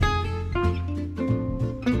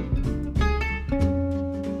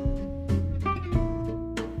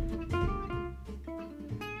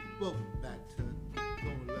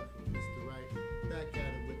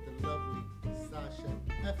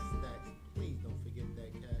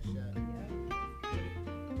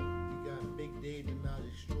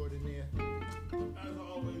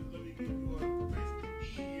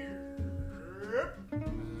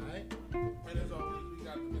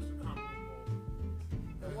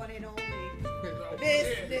one and only.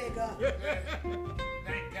 This nigga.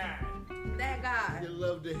 That guy. You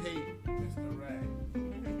love to hate. Mr. Ray.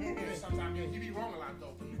 Sometimes he be wrong a lot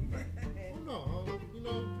though. No,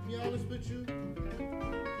 to be honest with you,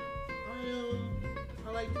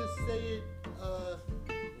 I like to say it,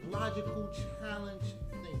 logical challenge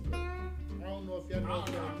thinker. I don't know if y'all know what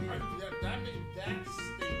I mean. That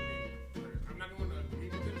statement, I'm not going to agree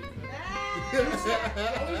with it because the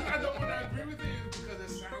only reason I don't want to agree with it is because it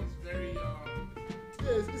sounds very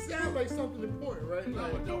yeah, it sounds like something important, right? No,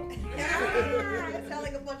 it don't. It sounds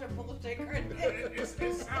like a bunch of bullshit. It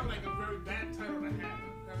sounds like a very bad title to have.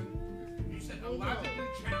 You said a logically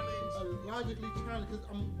challenge. A logically challenge, because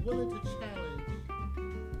I'm willing to challenge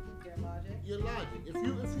your logic. If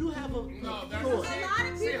you have a no, that's thought. A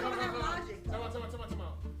lot of people don't have logic. Time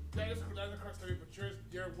out. That is a correct statement, but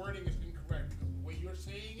your wording is incorrect because the way you're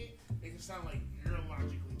saying it makes it sound like you're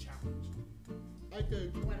logically challenged.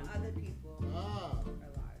 When other people are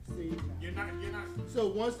see, you're not. So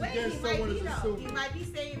once again, someone is assuming. He might be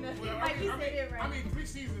saying that. Well, He might be saying it right. I mean, 3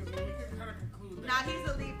 seasons, we can kind of conclude that. Nah, he's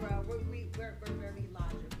a Libra. We're very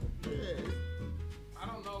logical. Yeah. I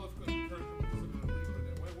don't know if the person considered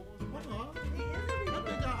a Libra. What was it? He is a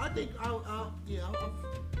Libra. I think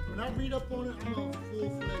when I read up on it, I'm a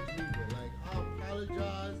full-fledged Libra. Like, I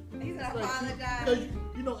apologize. He's gonna apologize.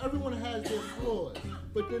 Because, everyone has their flaws.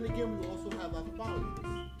 But then again, we also have our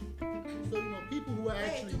qualities. So, people who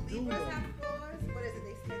actually do Libras them. have flaws? What is it?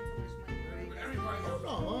 They spend too much money, right? Everybody has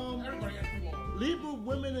flaws. Libra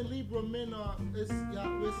women and Libra men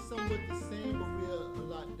we're somewhat the same, but we're a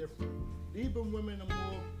lot different. Libra women are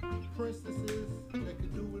more princesses that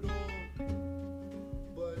can do it all,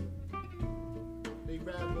 but they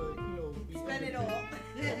rather, be Spend it independent. all.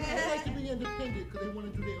 Yeah, they like to be independent because they want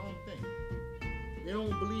to do their own thing. They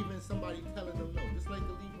don't believe in somebody telling them no, just like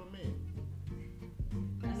the Libra man.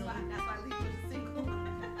 That's why Libras are single.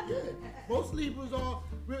 Yeah, most Libras are.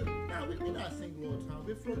 We're not single all the time.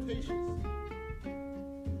 We're flirtatious.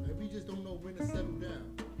 Like, we just don't know when to settle down.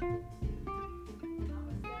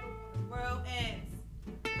 World ends.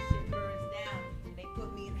 Shit burns down. And they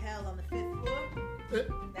put me in hell on the 5th floor.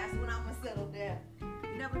 That's when I'm gonna settle down.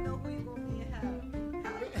 You never know who you're gonna be in hell.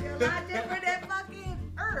 Hell is a lot different than fucking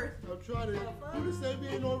Earth. I'm trying to do the same. We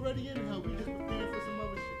ain't already in hell. We just preparing for some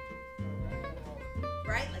other shit.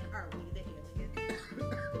 Right? Like, are we the aliens?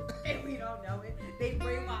 And we don't know it. They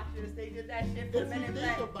brainwashed us. They did that shit for If Men you in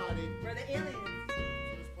think Black. about it, We're the aliens.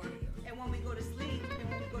 And when we go to sleep, we do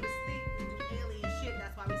alien shit.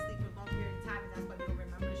 That's why we sleep for a long period of time, and that's why we don't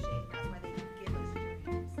remember shit. That's why they give us dreams.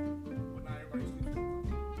 But not everybody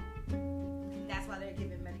sleeps. That's why they're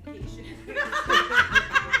giving medication.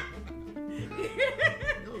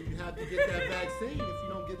 no, you have to get that vaccine. If you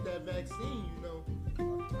don't get that vaccine,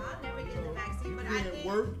 I'll never get the vaccine, but I think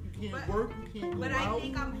you can't work, you can't go But out. I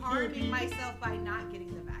think I'm harming myself by not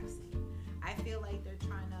getting the vaccine. I feel like they're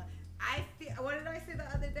trying to. What did I say the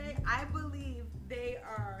other day? I believe they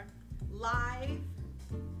are live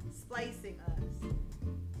splicing us.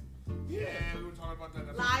 Yeah, we were talking about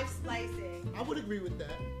that. Live splicing. I would agree with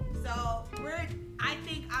that. So I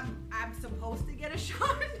think I'm supposed to get a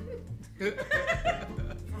shot For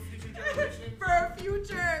future generations. for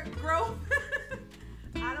future growth.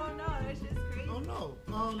 I don't know. That's just crazy. Oh no.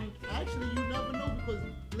 Actually, you never know because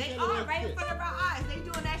They are right in front of our eyes. They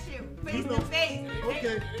doing that shit face to face.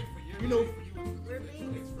 Okay. It's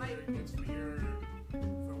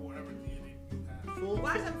for whatever DNA you have.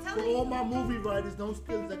 Watch, I'm telling For you. all my movie writers, don't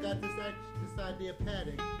skills that got this idea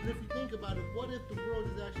padding. But if you think about it, what if the world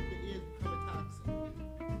is actually the air is becoming toxic,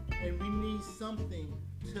 and we need something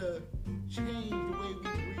to change the way we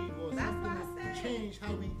breathe, or That's something what I to said. change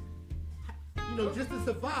how we, just to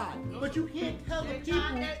survive. But you can't tell the people.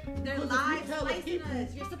 They're because if live you tell the splicing people,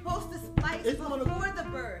 us. You're supposed to splice It's before gonna- the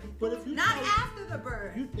birth, but if you not tell, after the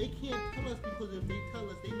birth. they can't tell us because if they tell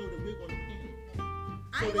us, they know that we're going to panic.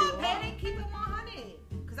 I ain't they gonna are. panic. Keep it 100.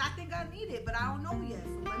 Because I think I need it, but I don't know yet.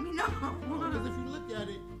 So let me know. Because if you look at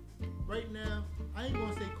it, right now, I ain't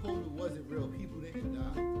gonna say COVID wasn't real. People didn't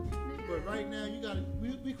die. But right now,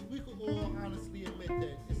 we could all honestly admit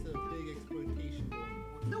that it's a big exploitation going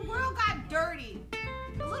on. The world got dirty.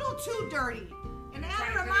 A little too dirty. And I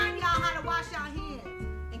had to remind y'all how to wash your hands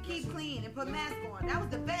and keep clean and put masks on. That was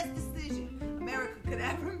the best decision America could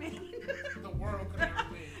ever make. The world could have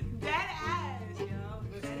been. Dead ass, yo.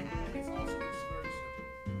 Listen, Dead ass. it's also very simple.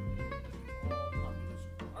 It's all population.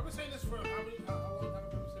 I've been saying this for how long have I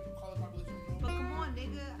been saying call it population control? But come on,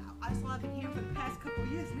 nigga. That's what I've been hearing for the past couple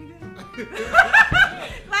years, nigga.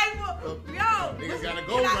 Like, well, yo. Niggas gotta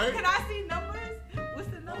go, right? Can I see numbers? What's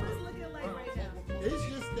the numbers looking like right now? It's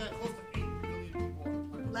just that Close to 8 billion people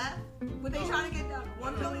on the planet. left? Were they trying to get down to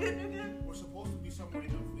 1 billion again? We're supposed to be somewhere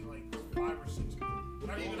in like 5 or 6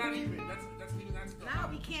 million. Not even. That's Now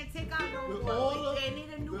we can't take out no With more. all They need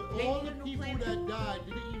a new. the They all need the a new people planet. that died,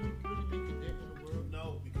 did it even really make a dent in the world?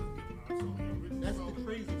 No, because That's the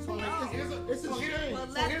crazy. So like, it's a shame. Well,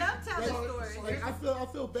 let them tell the story. Like, I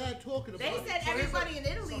feel bad talking about They it. said everybody in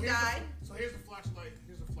Italy died. So here's the flashlight.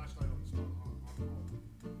 Here's the flashlight on the home.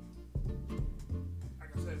 Like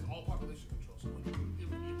I said, it's all population control. So when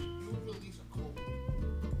you release a code,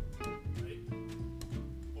 right,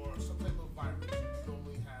 or some type of virus, you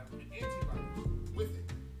normally have an antivirus with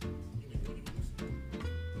it. You make when you release it.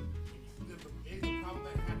 The problem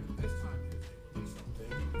that happened this time is they released something.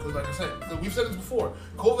 Because like I said, we've said this before.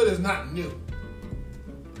 COVID is not new.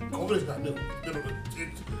 COVID is not new.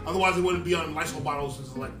 Otherwise, it wouldn't be on Lysol bottles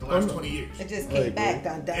since like the last 20 years. It just came back.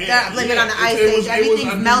 Blame it Yeah, on the ice it age. was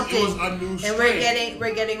Everything's a melting, It was a new and strain.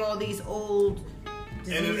 we're getting all these old.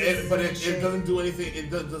 diseases But and it shit. doesn't do anything. It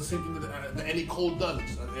does the same thing that any cold does.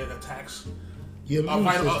 It attacks. Your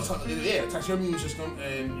immune system. It attacks your immune system,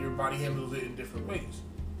 and your body handles it in different ways.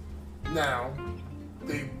 Now,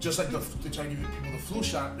 they just like they try to give people the flu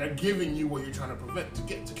shot. They're giving you what you're trying to prevent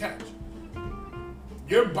to catch.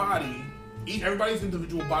 Your body, everybody's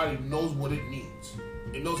individual body knows what it needs.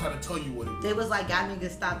 It knows how to tell you what it needs. They was like, y'all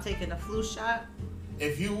niggas stop taking the flu shot.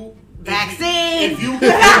 Vaccine. Put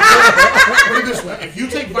it this way: if you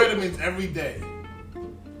take vitamins every day,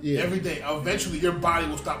 eventually your body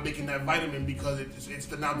will stop making that vitamin because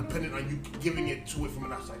it's now dependent on you giving it to it from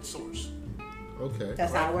an outside source. Okay.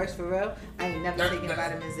 That's how it works for real. I ain't never taking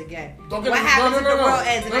vitamins again. Don't What get me- happens if no, the no, world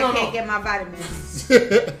ends and no, I no. can't get my vitamins?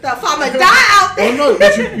 The I'ma die out Oh there. no,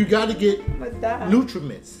 but you gotta get I'ma die.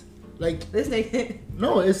 nutriments. Like This nigga.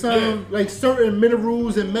 no, it's like certain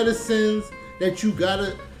minerals and medicines that you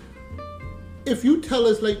gotta. If you tell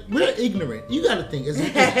us like we're ignorant, you gotta think as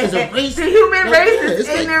a race. The human like, race is it's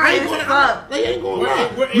like, ignorant I ain't as gonna- fuck. They ain't gonna We're-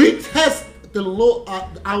 lie. we're- We test the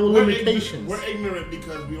our limitations. We're ignorant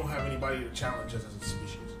because we don't have anybody to challenge us as a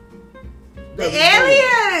species. The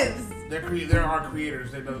aliens. There are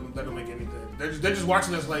creators that don't make anything. They're just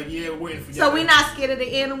watching us like, yeah, we're waiting for you. So we not scared of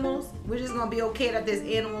the animals? We're just gonna be okay that there's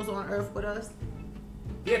animals on Earth with us?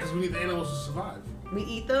 Yeah, because we need the animals to survive. We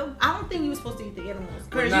eat them? I don't think we were supposed to eat the animals. We're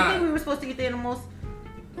Curtis, you not. think we were supposed to eat the animals?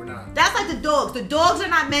 We're not. That's like the dogs. The dogs are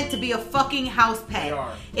not meant to be a fucking house pet. They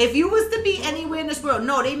are. If you was to be anywhere in this world,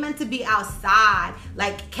 no, they meant to be outside.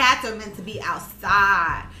 Like cats are meant to be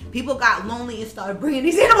outside. People got lonely and started bringing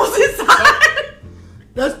these animals inside.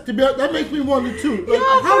 That makes me wonder too. Like, Yo,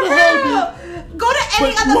 how for the hell real. Go to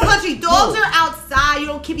any But other what- country. Dogs no. are outside. You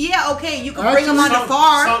don't keep. Yeah, okay. You can bring them on the Some-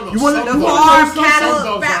 farm. some- You wanna- some The you dogs- wanna farm, know some- cattle, some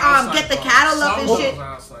dogs are outside, get the though. cattle up Some and dogs shit. are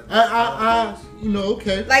outside.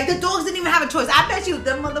 okay. Like the dogs didn't even have a choice. I bet you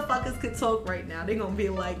them motherfuckers could talk right now. They gonna be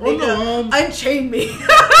like, Oh, no, nigga, unchain me,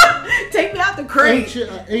 take me out the crate.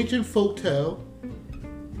 Ancient folktale.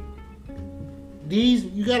 These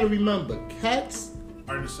you gotta remember, cats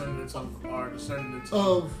Our descendants of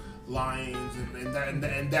lions and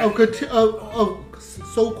that. of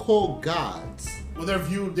so-called gods. Well,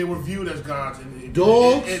 they were viewed as gods in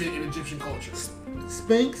Dogs? in Egyptian culture.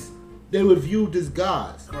 Sphinx, they were viewed as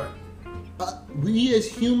gods. Correct. We as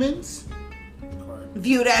humans, Correct.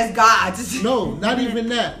 Viewed as gods. no, not even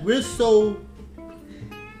that. We're so,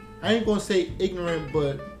 I ain't gonna say ignorant,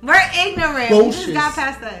 but We're ignorant. We just Botious. got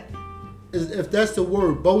past that. if that's the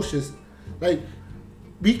word, botious, like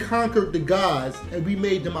we conquered the gods and we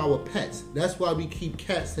made them our pets. That's why we keep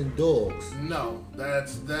cats and dogs. No,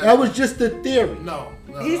 that was just the theory. No.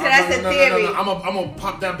 He said that's a theory. I'm gonna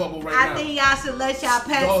pop that bubble right I now. think y'all should let y'all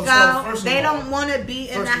pets So, go. first of They all- don't want to be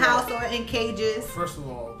in the first of all- house or in cages. First of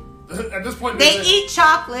all, at this point, They eat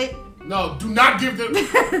chocolate. No, do not give them.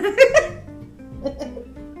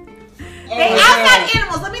 They outside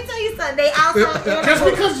animals. Let me tell you something. They outside Just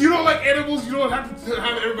animals. because you don't like animals, you don't have to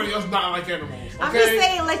have everybody else not like animals. Okay? I'm just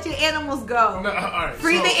saying, let your animals go. No, all right,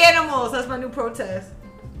 Free so- the animals. That's my new protest.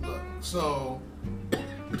 Look, so,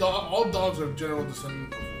 all dogs are general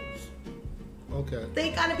descendants of wolves. Okay.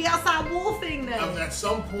 They gotta be outside wolfing then. At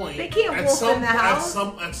some point, They can't at wolf some, in the house.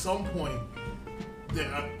 At some point,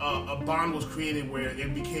 a bond was created where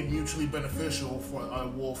it became mutually beneficial for a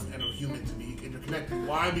wolf and a human to be interconnected.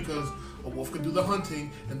 Why? Because a wolf could do the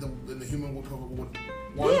hunting, and the human would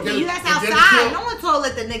Yeah, but you guys outside. No one told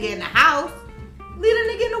let the nigga in the house. Leave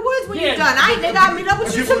the nigga in the woods when you're done. I ain't nigga. I'll meet up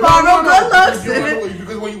with you tomorrow. Good looks.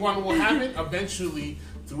 Because when you want to what happened, eventually,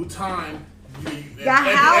 through time, Y'all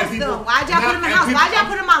house them. Why'd y'all put them in the house? Why'd y'all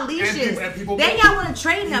put them on leashes? Then y'all want to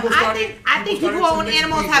train them. I think people who own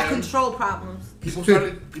animals have control problems. People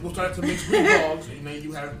started to mix breed dogs, and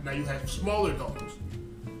now you have smaller dogs.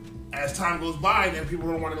 as time goes by, then people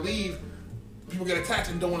don't want to leave. People get attached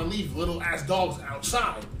and don't want to leave. Little ass dogs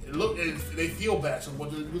outside. They feel bad. So what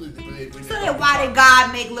do they really do? So then why did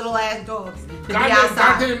God make little ass dogs?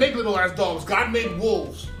 God didn't make little ass dogs. God made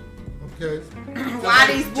wolves. Okay. Why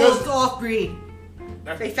these wolves off breed?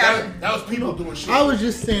 That was people doing shit. I was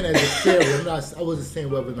just saying as a theory. I wasn't saying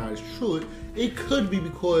whether or not it's true. It could be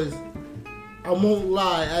because I won't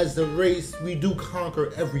lie. As a race, we do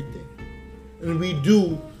conquer everything, and we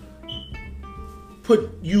do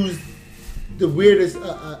use the weirdest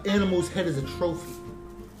animal's head as a trophy.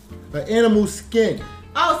 An animal's skin.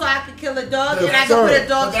 Oh, so I could kill a dog The and I fur. could put a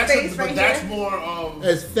dog's face but right that's here? more of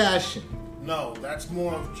As fashion. no. That's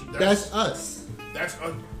more of That's us.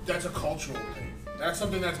 That's a cultural thing. That's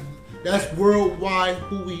something That's worldwide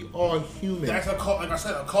who we are human. That's like I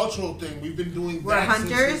said, a cultural thing. We've been doing We're that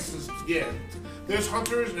hunters? since yeah. There's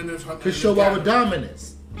hunters and there's hunters. to show our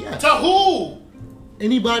dominance. Yeah. To who?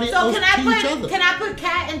 Anybody So else to each other. can I put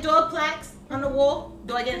cat and dog plaques on the wall?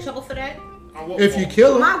 Do I get in trouble for that? On what If wall? you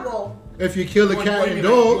kill them, My wall. if you kill a What cat do you and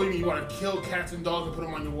mean, what do dog. you mean, you want to kill cats and dogs and put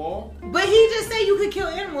them on your wall? But he just said you could kill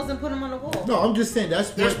animals and put them on the wall. No, I'm just saying that's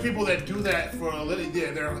There's what. people that do that for a living.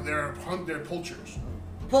 Yeah, they're poachers.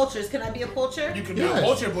 Poachers, can I be a poacher? You can be Yes. a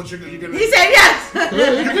poacher, but you're gonna. He said yes.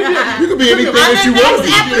 You can be anything On that the you want to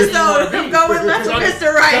next be. episode, I'm going left to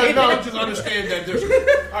Mr. Right. No, just understand that there's.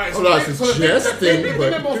 All right, I'm not the suggesting, thing that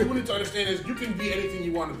but- most people need to understand is you can be anything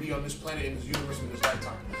you want to be on this planet, in this universe, in this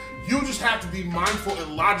lifetime. You just have to be mindful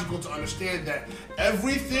and logical to understand that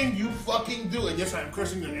everything you fucking do, and yes, I'm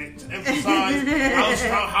cursing to emphasize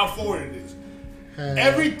how forward it is.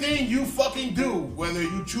 Everything you fucking do, whether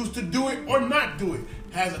you choose to do it or not do it,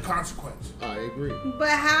 has a consequence. I agree. But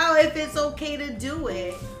how if it's okay to do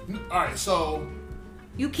it? All right, so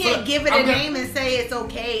You can't But give it a I'm gonna- name and say it's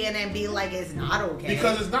okay and then be like it's not okay.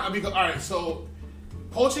 because it's not because all right, so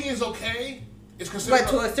poaching is okay. It's considered But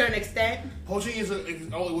to a certain extent. poaching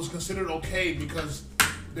it was considered okay because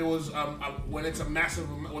there was when it's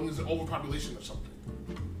when there's an overpopulation of something.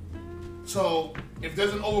 So if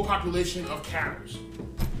there's an overpopulation of cows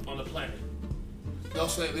on the planet,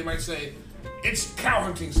 they might say it's cow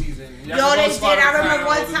hunting season. Yo, they did. I remember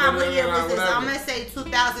one time, what year was this? I'm going to say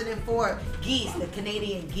 2004. Geese, the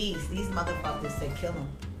Canadian geese. These motherfuckers said kill them.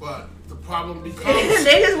 But the problem becomes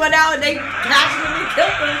They just went out and they catched them and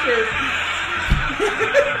killed them shit.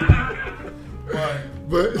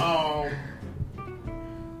 But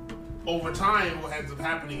over time, what ends up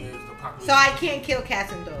happening is the population. So I can't kill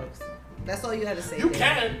cats and dogs. That's all you had to say. You there.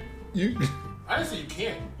 can. you, I didn't say you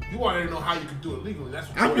can't. You wanted to know how you could do it legally. That's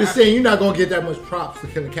what I'm what just happened. saying you're not gonna get that much props for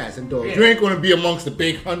killing cats and dogs. Yeah. You ain't gonna be amongst the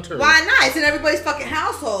big hunters. Why not? It's in everybody's fucking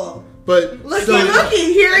household. But Looky, so,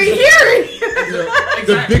 looky, heary. you know, the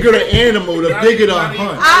Exactly. bigger the animal, the Not bigger even- the not even-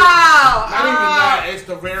 hunt. Oh, Not even that. It's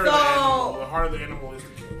the rarer the So- animal. The harder the animal is to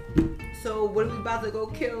kill. So what are we about to go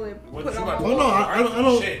kill and What put you on about the to Oh no, wall? I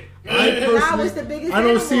don't. Shit. I Now personally, what's the biggest I don't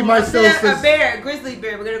animal? see myself a as bear, a grizzly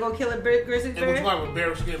bear. We're gonna go kill a grizzly And bear. what's wrong with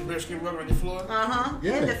bear skin rubber on your floor?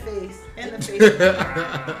 Yeah. In the face. In the face.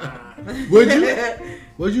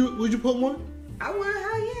 Would you put one? I would,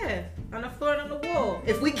 hell yeah. On the floor and on the wall.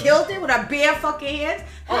 If we killed it with our bare fucking hands,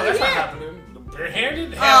 Oh, hell that's yeah. not happening.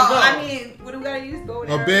 Barehanded? Oh, Hell no. I mean, what do we gotta use? Bow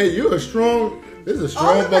and I arrow? bet you're a strong. This is a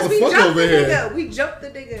strong because we motherfucker jumped over the here. nigga. We jumped the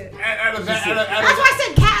nigga. Out of that, That's why I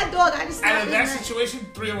said cat and dog. I just out snapped of his that neck. situation,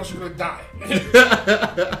 3 of us are gonna die.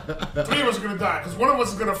 3 of us are gonna die because one of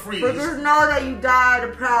us is gonna freeze. But just know that you died a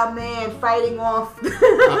proud man fighting off a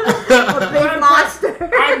big monster.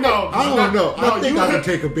 I know. I don't know. I think I can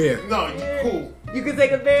take a bear. No, you cool. You can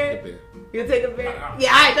take a bear? You can take a bear? Yeah,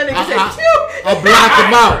 I that nigga said, phew. I block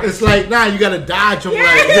him out. It's like, nah, you gotta dodge him.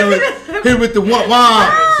 Like, hit with the one.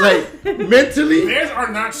 Like, mentally, Bears are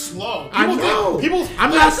not slow. I know. People,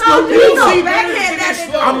 I'm not slow People either. see backhand that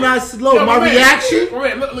nigga. I'm not slow. Yo, My wait, reaction,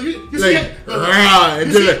 Wait, look, you see like, it? Look, rah,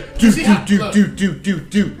 and you then see- like, you see how-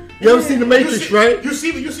 do. You ever seen The Matrix, right? You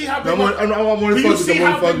see how big I'm on Do you fuck see with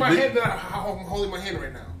how big my the head that how I'm holding my hand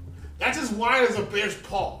right now? That's as wide as a bear's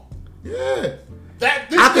paw. Yeah. This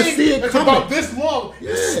I can thing see it that's coming. about this long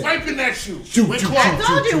is Yeah. swiping that shoe. Shoot, with shoot, claws. I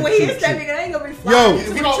told you when he hits that nigga, they ain't gonna be flying Yo,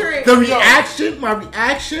 into we a don't- tree. The reaction,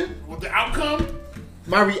 With the outcome,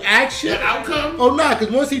 my reaction. the outcome. Oh nah,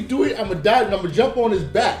 cause once he do it, I'ma die and I'ma jump on his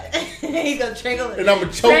back He gonna strangle it. and I'ma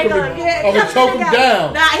choke him. Strangle him, yeah, I'ma kill choke the him nigga.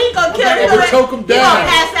 down. Nah, he gonna kill him. I'ma choke him He gonna down.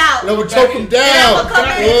 pass out. I'ma choke him And down. I'ma come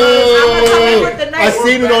in with the I knife.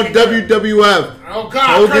 seen it on WWF. Oh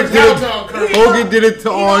God, Hogan Kurt did down, Kurt. it. Hogan did it to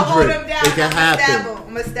He gonna hold Andre. him down. It can happen.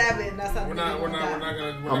 I'm gonna stab it. And that's how We're not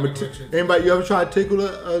gonna I'm mention. Anybody, you ever try to tickle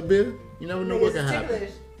a bear? You never know what can happen.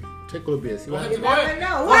 tickle a bear. See Go what ahead, happens? never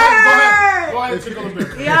know. Go ahead, tickle a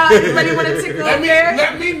bear. Yo, anybody want to tickle a bear?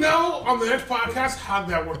 Let me know on the next podcast how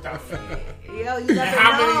that worked out for you. Yo, you And never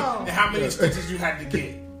how know. many stitches you had to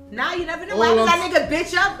get. Now you never know. All Why does I'm- that nigga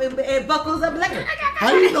bitch up and buckles up like?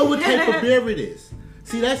 How do you know what type of bear it is?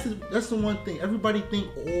 See, that's the one thing. Everybody think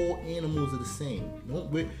all animals are the same. No,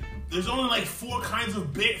 There's only like 4 kinds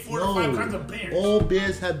of bear, 4 to 5 kinds of bears. all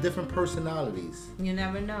bears have different personalities. You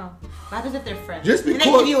never know. What happens if they're friends? Just and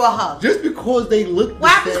because they give you a hug. Just because they look What the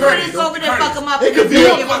happens same. when Curtis go over there, Curtis, fuck him up, it and could they be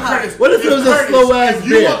give a- him a hug? Curtis, What if it was a Curtis, slow-ass if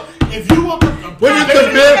you bear? look- If you look up What if the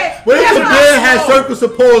bear? What if the bear has circus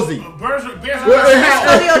of palsy? Bears Well, it are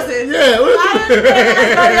has- Scoliosis. Yeah.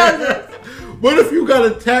 Scoliosis. What if you got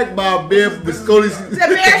attacked by a bear with scoliosis? The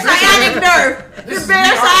bear sciatic nerve. The This is bear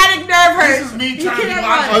me- sciatic nerve hurts. This is me You trying to be can't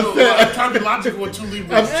logical. run. I'm trying to be logical with 2 I'm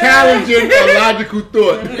Libras. challenging a logical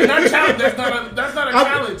thought. That's not a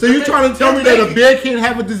challenge. So you're trying to tell me that a bear can't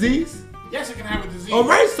have a disease? Yes, it can have a disease. All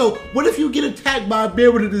right. So what if you get attacked by a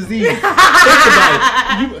bear with a disease? Think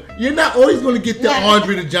about it. You're not always going to get the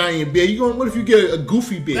Andre the Giant bear. You're going. What if you get a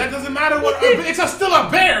goofy bear? That doesn't matter what. It's still a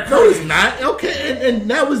bear. No, it's not. Okay, and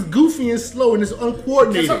that was goofy and slow and it's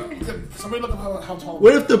uncoordinated. Somebody look up how tall.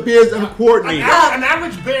 What if the bear's uncoordinated? An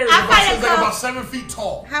average bear is I find it about tough. 7 feet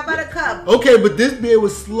tall. How about a cub? Okay, but this bear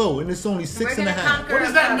was slow and it's only We're 6.5. gonna conquer What does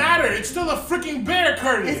a that cub. matter? It's still a freaking bear,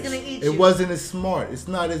 Curtis. It's gonna eat It you. wasn't as smart. It's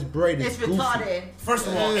not as bright. It's goofy. retarded. First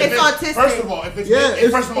of all, It's autistic. First of all, if it's Yeah,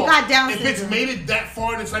 if, first of it all, got Down if it's syndrome. made it that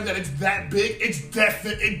far and it's like that, it's that big.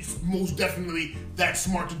 It's most definitely that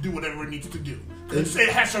smart to do whatever it needs to do. 'Cause it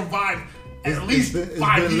has survived at least It's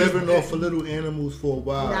 5 been years. living off of little animals for a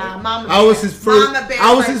while. Nah, Mama I was Bear. his first. Mama Bear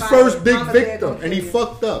I was right his by first it. big Mama Bear victim, gonna and he kill you.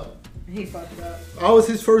 fucked up. He fucked up. I was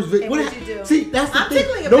his first victim. And what'd you do? See, that's the I'm thing.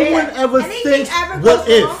 tickling a No bear. one ever Anything thinks, ever what goes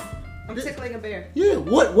if? wrong, I'm tickling a bear. Yeah,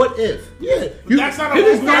 what if? Yeah, That's not hit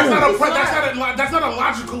a. his That's nose. not a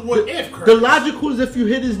logical what if. The Curtis. logical is if you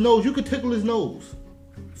hit his nose, you could tickle his nose.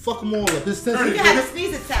 Fuck him all up. His You sensitive. can have a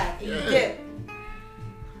sneeze attack and you Yeah. dip.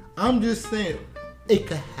 I'm just saying, it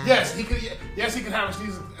could happen. Yes, he could. Yes, he could have a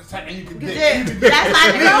sneeze attack, and you could dip. dip. You could That's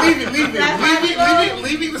logical. That's logical.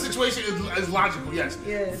 Leaving the situation is logical. Yes.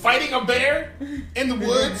 Yes. Fighting a bear in the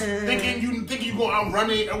woods, thinking you go out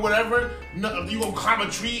running or whatever. No, you gonna climb a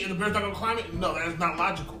tree and the bear's not gonna climb it. No, that is not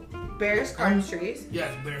logical. Bears climb trees.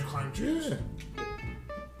 Yes, bears climb trees. Yeah.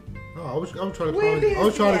 Oh, I was trying to Where climb. bears I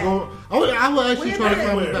was trying to be go. I was actually Where trying to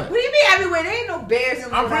climb it everywhere? back. What do you mean everywhere? There ain't no bears in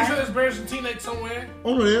I'm Rhode pretty sure Island. there's bears in Teaneck somewhere.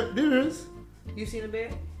 Oh no, there is. You seen a bear?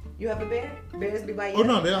 You have a bear? Bears be by you. Oh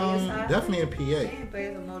no, they're definitely in PA. Damn,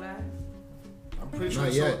 bears in Rhode Island. I'm pretty sure.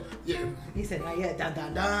 Not so- yet. Yeah, He said not yet. Dun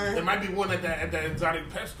dun there dun. might be one at that exotic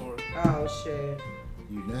pet store. Oh shit.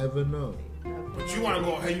 You never know. But you want to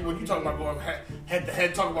go? Hey, when you talk about going head to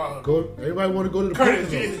head, talk about Go. Everybody want to go to the Curtis.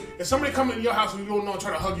 Poconos. If somebody come in your house and you don't know, try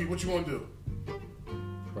to hug you, what you gonna do?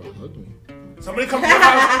 Try to hug me. Somebody come to your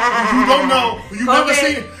house who you don't know, who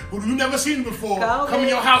you never seen before, COVID. come in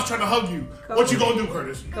your house trying to hug you. What you gonna do,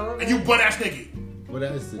 Curtis? COVID. And you butt ass naked. Well,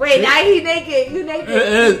 that's the Wait, trick. now he naked. You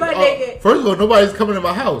naked. You butt naked. First of all, nobody's coming to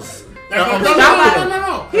my house. I'm No. stopping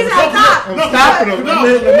them. He's on top. I'm stopping them.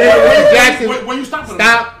 No. Jackson, When you stopping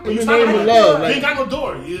stop. When In you the name stopping of them? love. You ain't Like, got no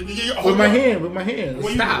door. with my hand. With my hand. When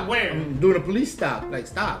you- Stop. where? I'm doing a police stop. Like,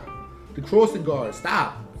 stop. The crossing guard.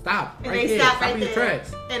 Stop. Stop. And Right they there. stop Stop right in your there.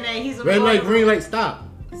 tracks. And then he's Red light, green light. Stop.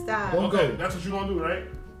 Stop. Don't Okay, go. that's what you gonna do, right?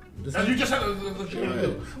 Just- That's you just said that's what you're gonna Right.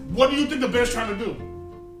 do. What do you think the bear's trying to do?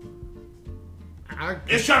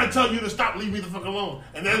 It's trying to tell you to stop, leave me the fuck alone.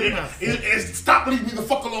 And then it's stop, leave me the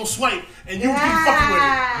fuck alone swipe. And you keep fucking with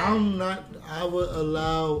it. I'm not. I would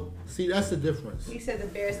allow. See, that's the difference. He said the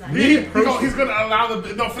bear's not. Me personally- He's gonna allow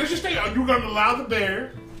the no finish your statement. Are you gonna allow the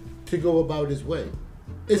bear? To go about his way.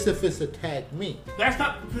 It's if it's attacked me. That's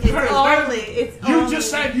not. It's only. It's You only.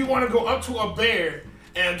 just said you want to go up to a bear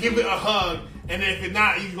and give it a hug, and then if it's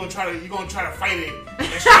not, you're gonna try to fight it and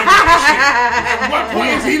strangle that shit. At what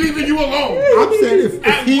point is he leaving you alone? I'm saying if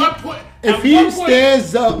At he what point? if at he what point-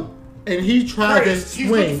 stands up and he tries to Curtis, he's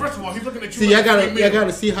looking, swing. first of all, he's looking at you. See, like I a free meal.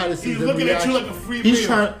 gotta see how this is. He's the looking at you reaction. like a free He's meal.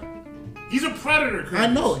 trying. He's a predator, Curtis. I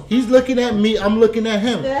know. He's looking at me. I'm looking at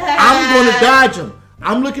him. I'm going to dodge him.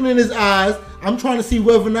 I'm looking in his eyes. I'm trying to see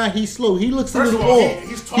whether or not he's slow. He looks a First little of all, off.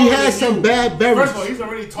 he's taller He than has some you. bad berries. First of all, he's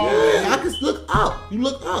already taller than Yeah, I you. can look up. You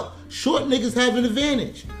look up. Short niggas have an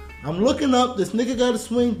advantage. I'm looking up. This nigga got to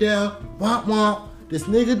swing down. Womp womp. This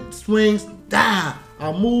nigga swings. Die.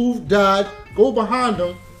 I move, dodge, go behind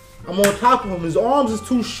him. I'm on top of him. His arms is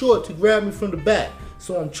too short to grab me from the back,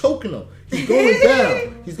 so I'm choking him. He's going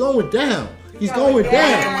down. He's going down. He's going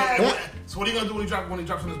down. So what are you gonna do when he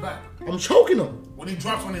drops on his back? I'm choking him. When he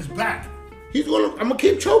drops on his back, I'm gonna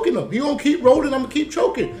keep choking him. He gonna keep rolling. I'm gonna keep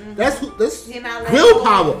choking. That's He not letting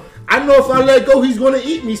willpower. go. I know if I let go, he's gonna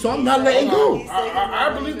eat me, so I'm not letting go. I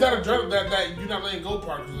believe that that you're not letting go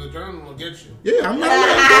part because the adrenaline will get you. Yeah, I'm not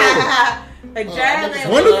letting go.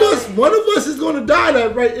 Adrenaline. One of us is gonna die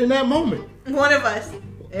right in that moment. One of us.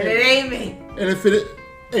 And it ain't me. And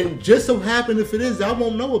and just so happen if it is, I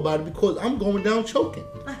won't know about it because I'm going down choking.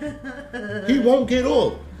 He won't get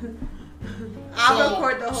off. I'll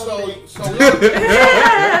record the whole thing. So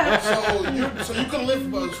you can lift.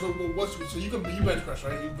 So you bench press,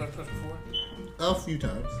 right? You bench press before? A few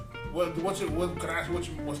times. Can I ask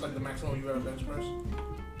what's like the maximum you ever bench press?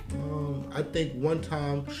 I think one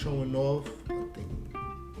time showing off, I think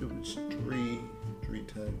it was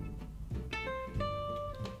 310.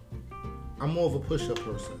 I'm more of a push-up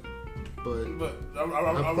person, but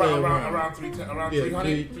around 310, around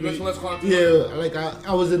 300. Let's call it 300. Yeah, like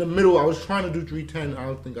I was in the middle. I was trying to do 310. I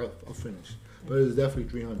don't think I'll finish, but it's definitely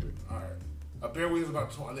 300. All right, a bear weighs about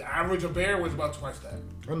the average of bear weighs about twice that.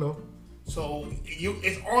 I know. So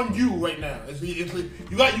it's on you right now. You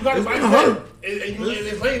got it by hurt. And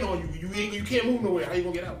it's laying on you. You can't move nowhere. How you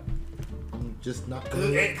gonna get out? I'm just not.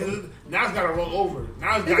 Because now it's got to roll over.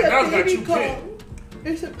 Now it's got you pinned.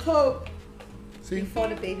 It's a coat. See? Before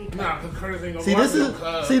the baby. Nah, because Curtis ain't gonna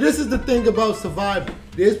this is the thing about survival.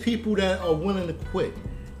 There's people that are willing to quit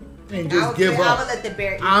and just give up. I would let the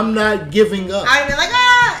bear eat. I'm not giving up. I'd be like,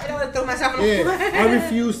 I don't want to throw myself on the floor. I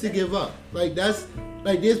refuse to give up.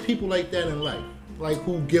 There's people like that in life, like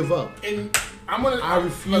who give up. And I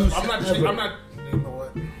refuse. I'm not. You know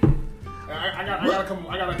what? I gotta come.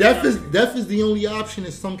 Death is the only option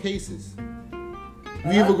in some cases.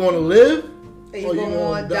 You either gonna live or you're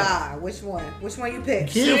gonna die. Which one? Which one you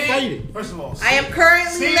pick? You can't fight it. First of all, I am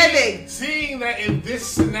currently living. Seeing that in this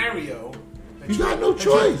scenario, you got no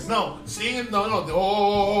choice. No.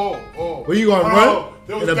 Oh. Where you gonna run?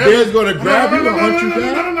 And the bear's gonna grab you and hunt you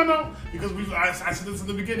down? No. Because I said this in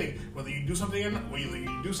the beginning. Whether you do something or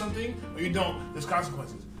you don't, there's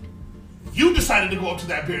consequences. You decided to go up to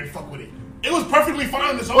that bear and fuck with it. It was perfectly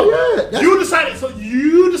fine this whole. Oh yeah. You decided.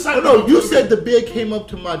 No, you said the bear came up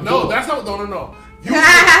to my door. No, that's not. No.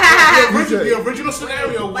 The original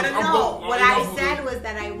scenario was. But no, what I said was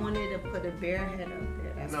that I wanted to put a bear head up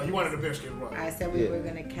there. No, you wanted a bear skin run. I said we were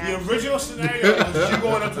gonna catch. The original scenario was you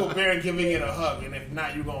going up to a bear and giving it a hug, and if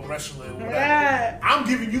not, you're gonna wrestle it. Or whatever. I'm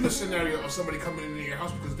giving you the scenario of somebody coming into your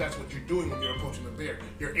house because that's what you're doing when you're approaching the bear.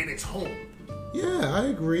 You're in its home. Yeah, I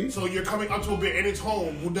agree. So you're coming up to a bear in its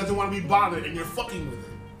home who doesn't want to be bothered, and you're fucking with it.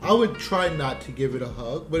 I would try not to give it a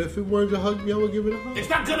hug, but if it were to hug me, I would give it a hug. It's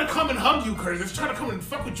not gonna come and hug you, Curtis. It's trying to come and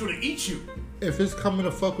fuck with you to eat you. If it's coming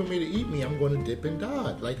to fuck with me to eat me, I'm gonna dip and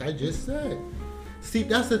dodge, like I just said. See,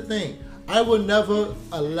 that's the thing. I would never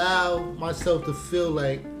allow myself to feel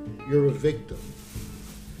like you're a victim.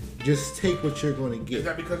 Just take what you're gonna get. Is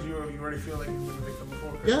that because you already feel like you've been a victim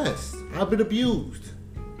before? Yes, I've been abused.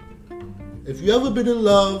 If you ever been in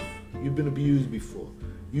love, you've been abused before.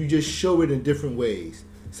 You just show it in different ways.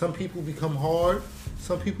 Some people become hard.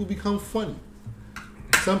 Some people become funny.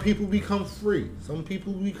 Some people become free. Some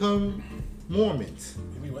people become Mormons.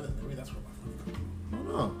 Maybe that's where my funny comes from.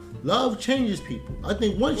 No. Love changes people. I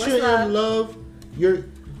think once you're in love,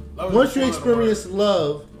 once you experience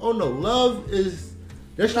love. Oh no, love is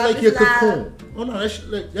that's like your cocoon. Oh no,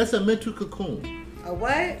 that's a mental cocoon. A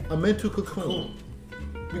what? A mental cocoon.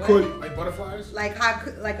 Because like butterflies? Like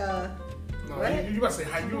a. No, you about to say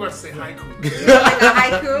haiku. Like a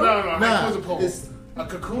haiku? No, haiku is a poem. A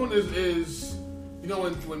cocoon is you know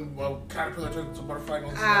when caterpillar turns into a butterfly.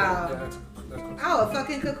 That's cocoon. Oh, a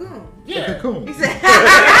fucking cocoon. Yeah, a cocoon. He said.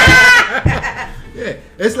 Yeah,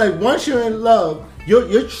 it's like once you're in love,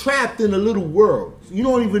 you're trapped in a little world. You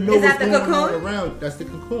don't even know what's going on around. That's the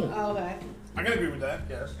cocoon. Oh, okay. I can agree with that.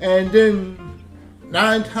 Yes. And then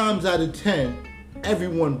 9 times out of 10,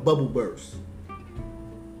 everyone bubble bursts.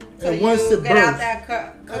 So and once it get bursts, out that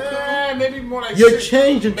cocoon. Maybe more like you're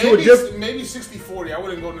changing to a different. Maybe 60-40. I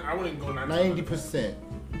wouldn't go 90%.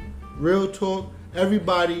 Real talk.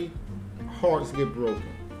 Everybody hearts get broken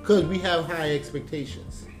because we have high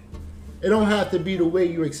expectations. It don't have to be the way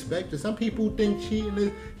you expect it. Some people think cheating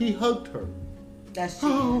is he hugged her. That's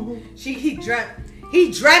cheating. Oh. He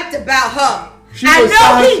dreamt about her. I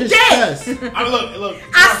know he did. Look.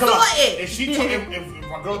 I saw it. If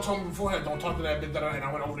my girl told me beforehand, don't talk to that bitch, and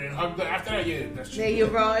I went over there and hugged her. After that, yeah, that's cheating. Yeah, you're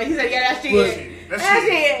wrong. He said, yeah, that's cheating. That's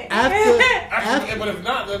cheating. But if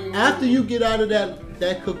not, then after you get out of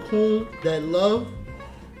that cocoon, that love,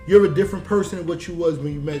 you're a different person than what you was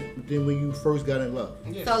when you met than when you first got in love.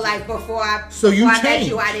 Yeah. So like before I changed. met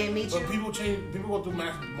you, I didn't meet you. But people change. People go through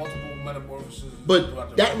multiple metamorphoses. But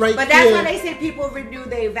throughout that their right But that's there, why they say people renew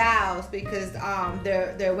their vows because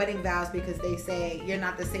their wedding vows because they say you're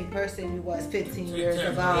not the same person you was 15 years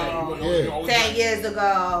ago, 10 years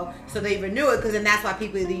ago. So they renew it because then that's why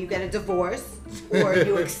people either you get a divorce or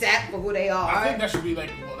you accept for who they are. I think that should be like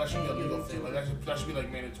a legal thing. Like that should be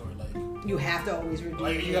like mandatory. Like you have to always renew.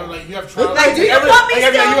 like you it. have trials. Like, do you want me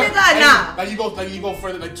still, nigga? Nah. Like you go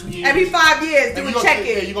for like 2 years. Every 5 years, do a check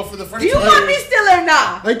Yeah, in. you go for the first. Do you 2 want me years. still or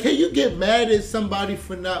not? like, can you get mad at somebody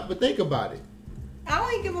for not? But think about it. I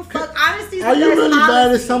don't even give a fuck. Honesty. Are you really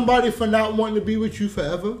mad at somebody for not wanting to be with you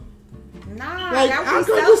forever? Nah, Like, that I would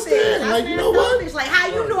be can selfish. understand. That's Like, you know what? selfish. Like, how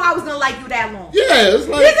you knew I was gonna like you that long? Yeah, it's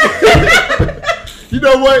like, you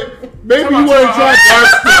know what? Maybe Time you out, want to time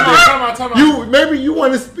try dark Time out. skin. Maybe you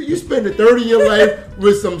want to you spend a 30-year life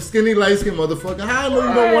with some skinny light skin motherfucker. How I know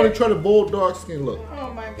you don't want to try the bold dark skin look?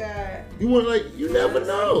 Oh my god. You want you never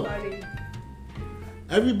know. Funny.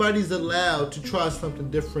 Everybody's allowed to try something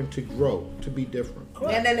different to grow, to be different.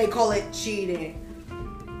 And then they call it cheating.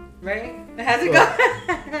 Right? How's it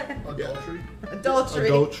go? Adultery. Adultery.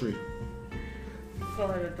 Adultery.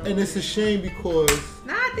 Call it adultery. And it's a shame because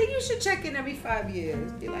Nah, I think you should check in every 5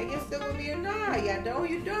 years. Be like, you're still gonna be a nah. Yeah, no,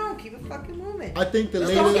 you don't. Keep it fucking moving. I think the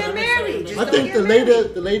Just don't get later married. Just I don't think get the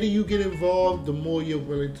married. later you get involved, the more you're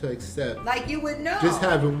willing to accept Like you would know. just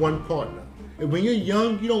having one partner. And when you're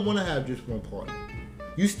young, you don't want to have just one partner.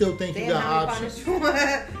 You still think you Damn, got how options. many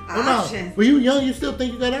partners you want? Options. When you young, you still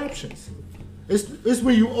think you got options. It's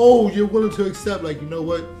when you old, you're willing to accept, like, you know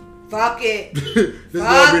what? Fuck it. This is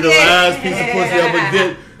gonna be the last piece of pussy I'm gonna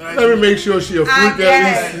get. Let me make sure she a I freak get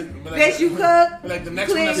at it. least. Bitch, you cook. Like the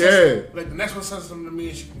next Clean. one. Yeah. Like the next one says something to me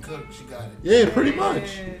and she can cook. She got it. Yeah, pretty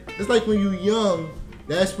much. It's like when you young,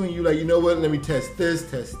 that's when you like, you know what? Let me test this,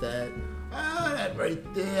 test that. Ah, that right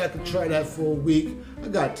there. I can try that for a week. I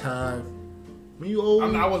got time. When you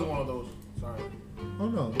old, I wasn't one of those. Sorry. oh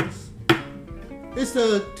no, it's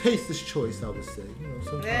a taster's choice, I would say. You know,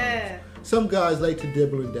 sometimes. Yeah. Some guys like to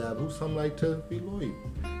dibble and dabble. Some like to be loyal.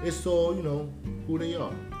 It's all, you know, who they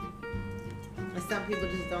are. And some people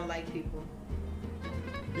just don't like people.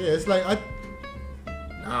 Yeah, it's like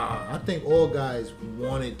I think all guys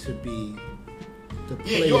want it to be the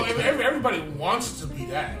Yeah, play. everybody wants to be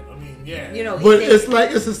that. I mean, yeah. You know, But eat it's their-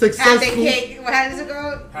 like it's a have their successful. cake. How does it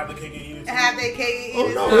go? Have the cake and eat it. too. Have their cake. Oh,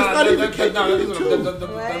 eat no, it. it's not even cake that and eat it, doesn't too.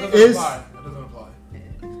 apply. That doesn't It's- apply. That doesn't apply.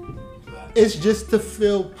 to that. It's just to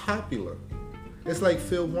feel popular. It's like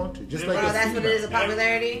feel wanted. Just like Oh, a that's what it is. A female.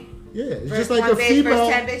 popularity. Yeah, it's First just like one a bitch, female.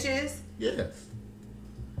 First 10 bitches. Yes.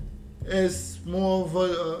 It's more of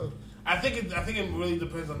a. I think it really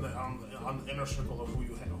depends on the inner circle of who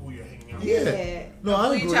you're hanging out with. Yeah. No, I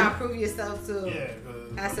Who you agree. trying to prove yourself to? Yeah,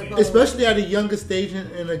 I because suppose. Especially at a younger stage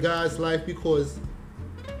in a guy's life, because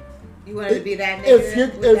You wanted to be that If nigga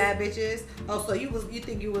you- with if- bad bitches. Oh, so you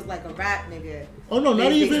think you was like a rap nigga? oh no, not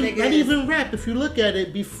These even niggas- not even rap. If you look at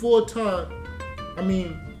it before time, I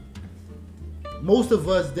mean, most of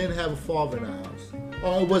us didn't have a father in the house,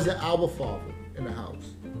 or it wasn't our father in the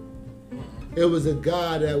house. It was a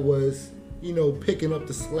guy that was, you know, picking up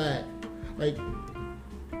the slack. Like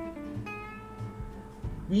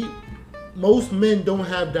most men don't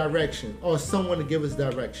have direction or someone to give us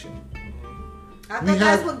direction. I We thought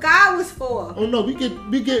that's have- what God was for. Oh no, we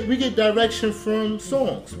get direction from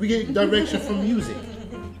songs. We get direction from music.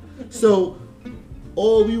 So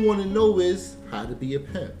all we want to know is how to be a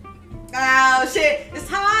pimp. Oh shit, it's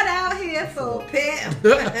hard out here for a pimp.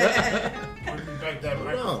 back that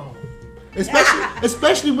microphone.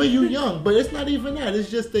 Especially when you're young. But it's not even that. It's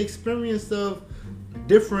just the experience of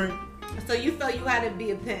different. So you felt you had to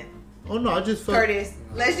be a pimp, Oh no, I just felt. Curtis.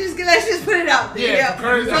 Let's just put it out there. Yeah,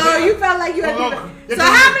 Curtis. So you felt like you had Well, to. look, Be, so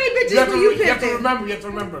how many bitches were you You have to pimping? remember. You have to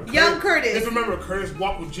remember. Young Curtis. You have to remember. Curtis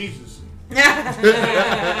walked with Jesus.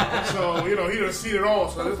 So you know he done seen it all.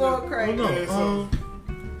 So this Before is, Christ. Oh no. Yeah,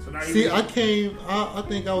 so now See, you- I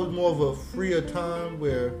think I was more of a freer time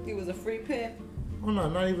where. He was a free pimp. Oh no,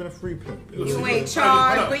 not even a free pimp. It was You a- ain't Hold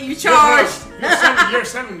charged, up. but you charged. You're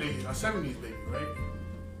 70s, a 70s baby, right?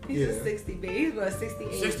 He's Yeah. a 60 baby. He's about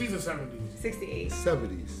 68. 60s or 70s? 68.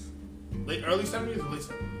 70s. Early 70s or late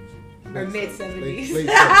 70s? Or mid 70s. Late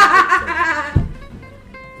 70s.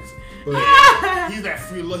 But He's that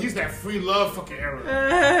free love. He's that free love fucking era.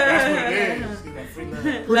 That's what it is. He's that free love.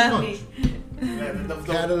 pretty Love much. me. Yeah,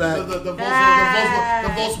 Cadillac. the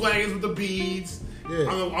Volkswagens with the beads. Yeah.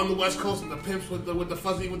 On the West Coast, and the pimps with the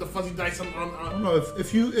fuzzy dice I don't know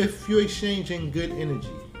if you're exchanging good energy.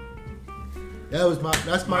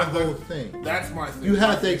 That's my whole thing. That's my thing. You My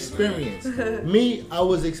have the thing is that- experience. Me, I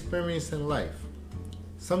was experiencing life.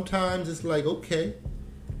 Sometimes it's like, okay,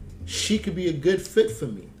 she could be a good fit for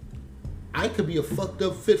me. I could be a fucked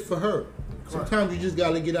up fit for her. Sometimes you just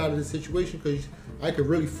gotta get out of the situation because I could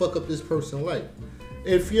really fuck up this person's life.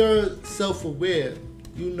 If you're self-aware,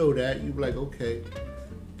 you know that. You be like, okay,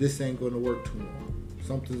 this ain't gonna work too long.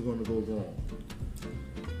 Something's gonna go wrong.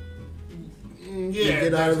 Yeah, You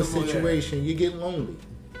get out of the that's simple, yeah. situation, you get lonely.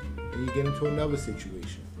 And you get into another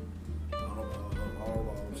situation. I don't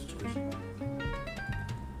know the situation.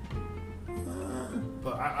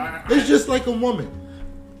 But It's just like a woman.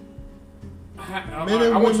 I Men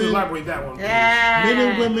and want you to women- elaborate that one. please. Men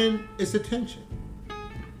and women, it's attention.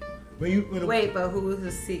 When Wait, but who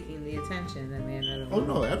is seeking the attention? The man or the Oh woman?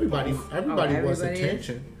 no, everybody wants everybody is?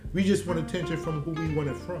 attention. We just want attention from who we want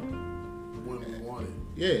it from. When we want it.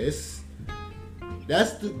 Yeah,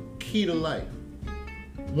 that's the key to life.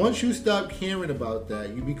 Once you stop caring about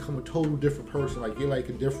that, you become a total different person. Like you're like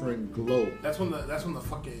a different glow. That's when the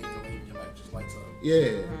fucking your life just lights up.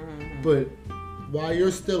 Yeah, but while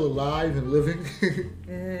you're still alive and living,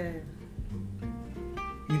 Yeah.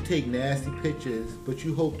 you take nasty pictures, but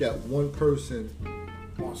you hope that one person,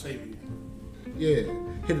 Won't save you. yeah,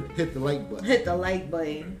 hit the like button. Hit the like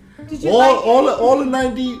button. Did you like it? all the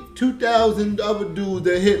 92,000 other dudes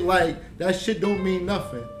that hit like, that shit don't mean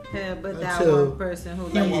nothing. Yeah, but that Until one person who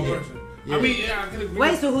That liked one it. person. Yeah. I mean, yeah, I can agree.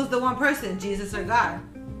 Wait, so who's the one person? Jesus or God?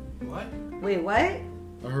 What? Wait, what?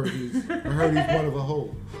 I heard he's one of a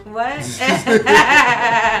whole. What?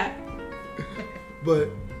 But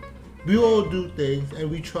we all do things and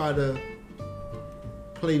we try to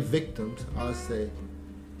play victims, I'll say.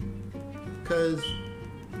 Because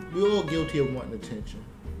we're all guilty of wanting attention.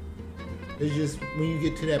 It's just when you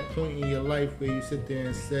get to that point in your life where you sit there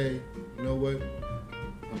and say, you know what,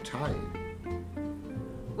 I'm tired.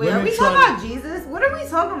 Wait, are Women we try talking about Jesus? What are we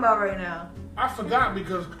talking about right now? I forgot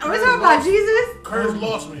because Are we talking about Jesus? Curtis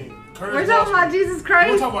lost me. Curtis We're lost talking about me. Jesus We were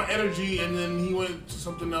Christ? talking about energy, and then he went to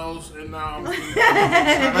something else, and now I'm.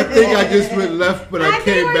 I think I just went left, but I think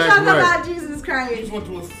came we're back talking right. about Jesus He just Christ. went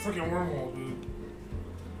through a freaking wormhole, dude.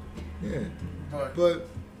 Yeah, But but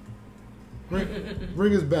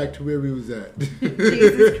bring us back to where we was at.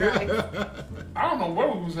 Jesus Christ. I don't know where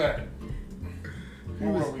we was at. Where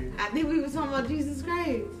were we? I think we were talking about Jesus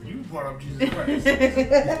Christ. You brought up Jesus Christ.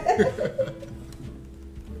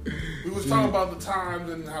 We was talking about the times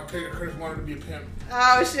and how Curtis wanted to be a pimp.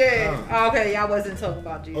 Oh shit. Oh. Okay, y'all wasn't talking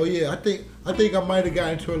about Jesus. Oh yeah, I think I might have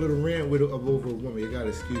gotten into a little rant with over a woman. You gotta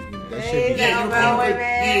excuse me. That Hey, shit be yeah. you well, were- wait,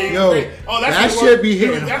 man. yo, Oh, that what it shit was. be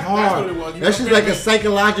hitting That's hard. what it was. You That shit's compared like a men-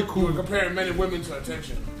 psychological. You were comparing men and women to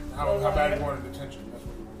attention. How bad he wanted attention. That's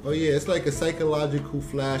what it was. Oh yeah, it's like a psychological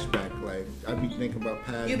flashback. Like I be thinking about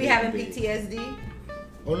past. You be days. having PTSD?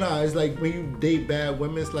 Oh no, it's like when you date bad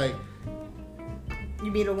women. It's like You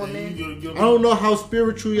meet a woman? You I don't know how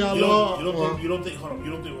spiritual y'all are. You don't think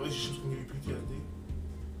relationships can give you PTSD?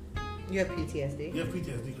 You have PTSD. You have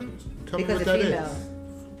PTSD, Curtis. Tell me because what of that female.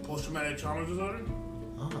 is. Post-traumatic trauma disorder?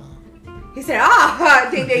 Ah. He said,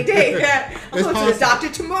 ding, ding, ding. I'm It's going to the possible. doctor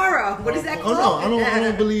tomorrow. What is that Oh called? no, I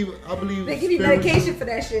don't believe. I believe. They give you spiritual- medication for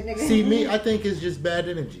that shit, nigga. See me, I think it's just bad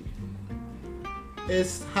energy.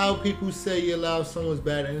 It's how people say you allow someone's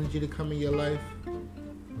bad energy to come in your life.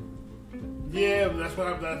 Yeah, but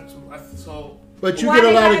that's what so. But you Why get a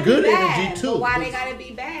they lot gotta of good be bad? energy too. But why they gotta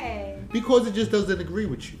be bad? Because it just doesn't agree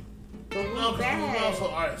with you. But we No, bad. so,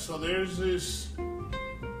 all right, so there's this,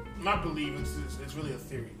 not believe, it's really a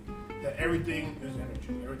theory that everything is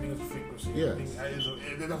energy, everything is a frequency. Yes.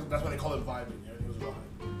 That's why they call it vibing. Everything is a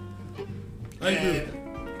vibe. I agree with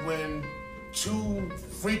And when two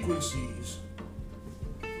frequencies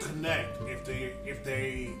connect, if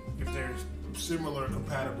they're similar,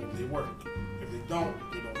 compatible, they work. If they don't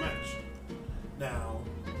match. Now,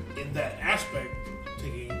 in that aspect,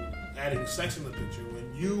 adding sex in the picture,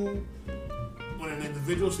 when an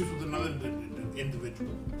individual sleeps with another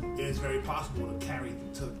individual, it is very possible to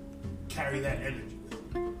carry that energy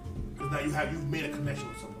with you. Because now you've made a connection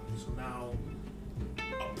with somebody. So now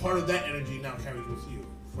a part of that energy now carries with you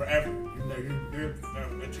forever. You're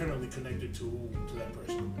eternally connected to that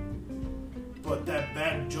person. But that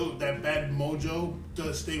bad mojo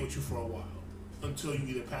does stay with you for a while until you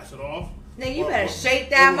either pass it off. Nigga, you better shake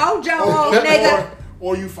that mojo off, nigga.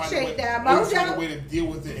 Or you find Shake that or you find mojo. a way to deal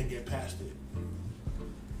with it and get past it.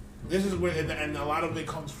 This is where, and a lot of it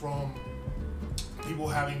comes from people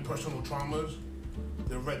having personal traumas,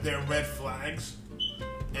 their red flags,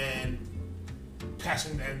 and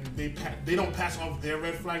they don't pass off their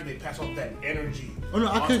red flag, they pass off that energy. Oh no,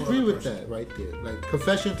 I onto could agree another with person. that right there. Like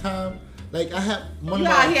confession time. Like I have one You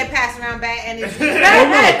of out my. here passing around bad energy. Oh,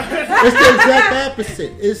 no. It's the exact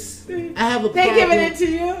opposite. I have a They problem. giving it to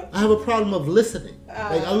you. I have a problem of listening.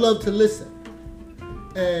 Like I love to listen,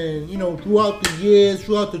 and you know, throughout the years,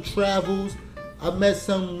 throughout the travels, I've met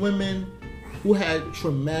some women who had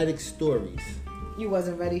traumatic stories. You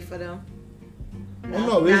wasn't ready for them.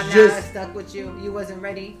 No, it's now just- it stuck with you. You wasn't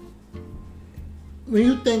ready. When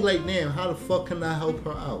you think like, damn, how the fuck can I help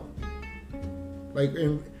her out? Like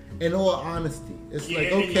in all honesty, it's Yeah,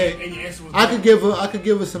 like and okay, your answer was I no. could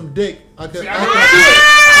give her some dick. I could. See, I I could.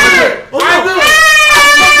 do it. I do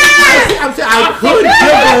it. I'm saying I could give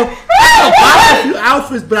her. I buy a few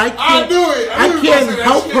outfits, but I can't. I do it. I knew you can't was gonna say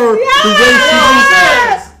help that her shit. the way she needs.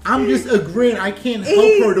 Yes. I'm just agreeing. I can't help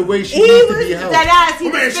her the way she he needs to was be helped. that ass. He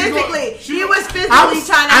Well, man, was she go- physically. she He go- was physically trying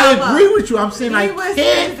to help I agree her. with you. I'm saying He I was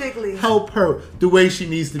can't physically. help her the way she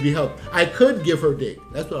needs to be helped. I could give her dick.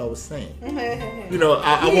 That's what I was saying. You know,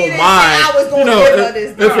 I He won't didn't say mind. I was gonna You know, give her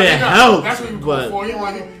this if dick. it That's helps, what you but for. You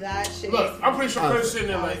like, No, that shit look, is- I'm pretty sure Curtis sitting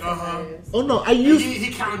there like, oh no, I used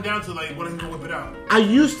He counting down to like when he's gonna whip it out. I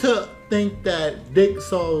used to think that dick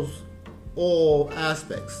solves all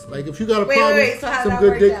aspects. Like if you got a problem, Wait. So how some that good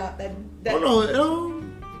work dick. out? That Oh no,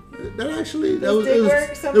 that actually that does was dick it work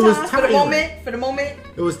was sometimes for the tiring. moment. For the moment,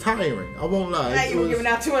 It was tiring. I won't lie. now It you were was- giving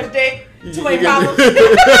out too much dick, You- too many you get- problems.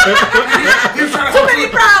 He was trying to Too help many He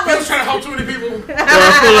problems. was trying to help too many people.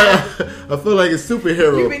 I feel like a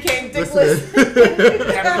superhero. You became Listen.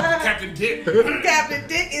 dickless. Captain Dick. Captain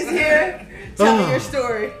Dick is here. Tell me Oh. your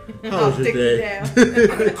story. How I'll was your dick you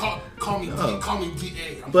day? down. Call me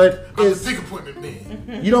DA. But I'm the it's, dick appointment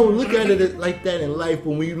man. you don't look at it like that in life.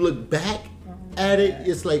 But when you look back at it,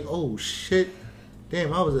 it's like, oh shit,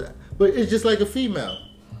 damn, I was. But it's just like a female.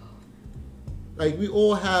 Like we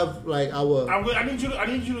all have like our. I need you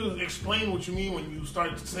to explain what you mean when you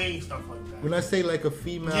start saying stuff like that. When I say like a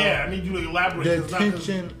female, Yeah, I need you to elaborate. the 'cause it's not- 'cause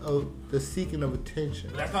attention of the seeking of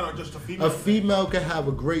attention. That's not just a female. A female can have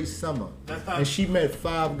a great summer, That's not- and she met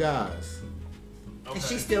 5 guys. Okay. And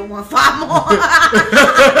she still want 5 more.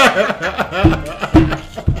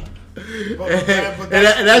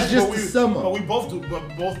 And that's just but the summer. But we both do.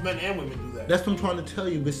 But both men and women do that. That's what I'm trying to tell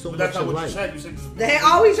you. There's so But much that's not in what you life. said. You said this. They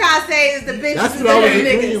all we try to say is the bitches That's is what I the was new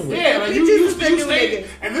agreeing niggas. with. Yeah, like The you bitches is the new stay, niggas.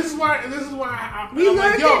 and this is why We I'm like,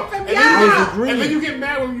 learned yo, it from and y'all. then, I was agreeing. and then you get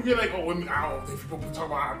mad when you get like, oh, women. I don't think people can talk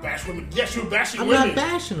about I bash women. Yes, you're bashing I'm women. not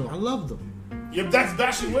bashing them. I love them. Yeah, that's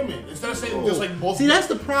bashing women. Instead of saying just like both. See, that's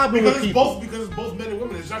the problem because with it's people. both because it's both men and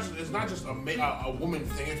women. It's not just a woman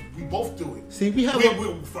thing. It's, we both do it. See, we have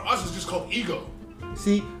For us, it's just called ego.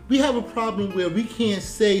 we have a problem where we can't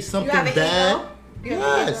say You something have an bad. ego? You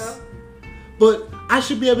have an Yes. ego? But I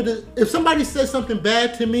should be able to. If somebody says something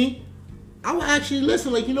bad to me, I will actually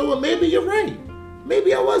listen. Like, you know what? Maybe you're right.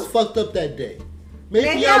 Maybe I was fucked up that day.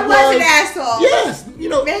 Maybe I was an asshole. Yes, you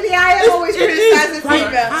know. Maybe I am always criticizing It's quite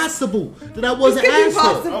females. possible that I was an It could be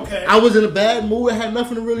asshole. possible. Okay. I was in a bad mood. It had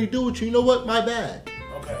nothing to really do with you. You know what? My bad.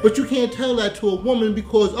 Okay. But you can't tell that to a woman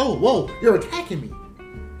because, oh, whoa, you're attacking me.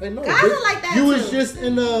 Like, no, Guys bitch, are like that, you was too. just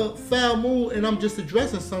in a foul mood, and I'm just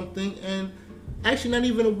addressing something, and actually, not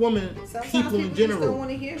even a woman, Sometimes people in just don't general. want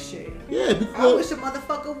to hear shit. Yeah, I because wish a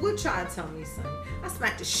motherfucker would try to tell me something. I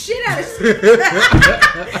smacked the shit out of shit.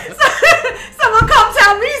 Someone come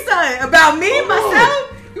tell me something about me, Oh,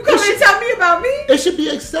 myself. You come here and tell me about me? it should be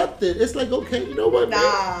accepted. It's like, okay, you know what?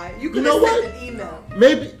 Nah, you could know have what? sent an email.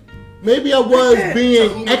 Maybe I was To being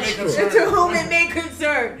whom it may extra. concern. To whom it may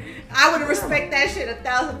concern. I would respect that shit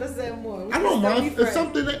 1,000% more. We I don't can still mind be if friends.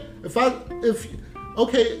 something that if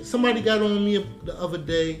okay, somebody got on me the other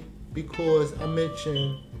day because I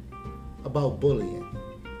mentioned about bullying.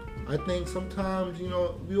 I think sometimes, you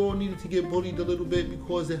know, we all needed to get bullied a little bit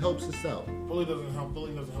because it helps us out. Bullying doesn't help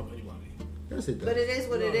anybody. Yes, it does. But it is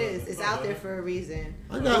what it is. It's out there for a reason.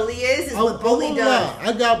 I got- Bully is I what bully won't does. lie.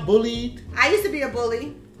 I got bullied. I used to be a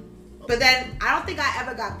bully, but then I don't think I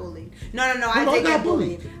ever got bullied. No, I No, I did got get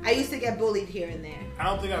bullied. bullied. I used to get bullied here and there. I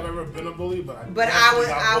don't think I've ever been a bully, but But definitely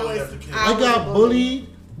I got bullied was- as a kid. I I got was bullied,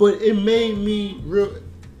 but it made me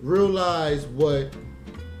realize what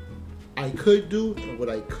I could do and what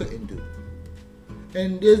I couldn't do.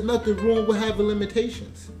 And there's nothing wrong with having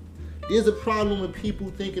limitations. There's a problem with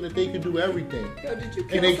people thinking that they can do everything. Yo, did you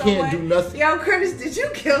kill And they someone? can't do nothing. Yo, Curtis, did you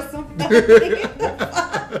kill somebody?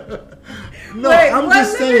 No, Wait, I'm what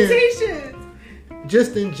just saying, limitations?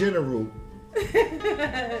 just in general,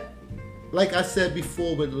 like I said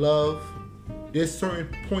before with love, there's certain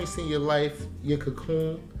points in your life, your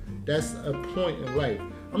cocoon, that's a point in life.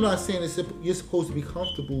 I'm not saying you're supposed to be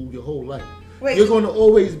comfortable your whole life. Wait. You're going to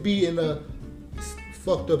always be in a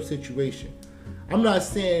fucked up situation. I'm not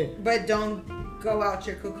saying, But don't go out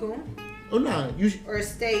your cocoon. Oh nah, or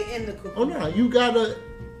stay in the cocoon. Oh nah, you gotta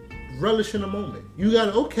relish in the moment. You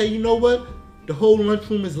gotta, okay, you know what? The whole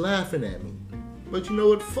lunchroom is laughing at me, but you know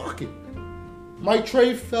what? Fuck it. My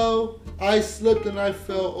tray fell. I slipped and I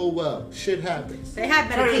fell. Oh well, shit happens. They have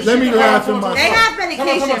medication. Let me laugh in my. They have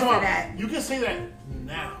medication Come for on. that. You can say that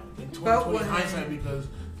now in 2020 hindsight because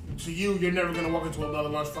to you, you're never gonna walk into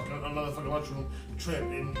another fucking lunchroom trip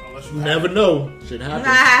unless you never know. Shit happens.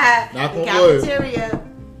 Knock on wood. Cafeteria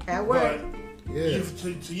at work. Yeah.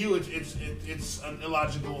 To you, it's an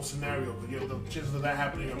illogical scenario, but the chances of that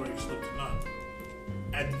happening are very slim to none.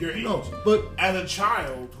 At your age, No, but as a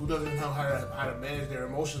child who doesn't know how to manage their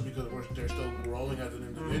emotions because they're still growing as an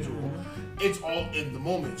individual, it's all in the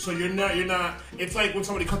moment. So you're not. It's like when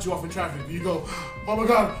somebody cuts you off in traffic. You go, oh my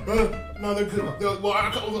god, no, they're good. Well,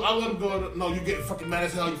 I'll let them go. No, you get fucking mad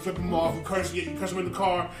as hell. You flip them off. You curse them in the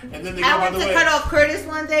car, and then they go by the way. I went to cut off Curtis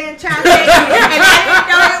one day in traffic, and I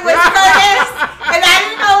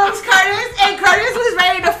didn't know it was Curtis, and Curtis was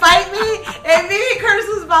ready to fight me, and me and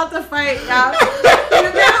Curtis was about to fight, y'all. In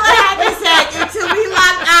the middle of Hackensack until we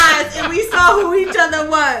locked eyes and we saw who each other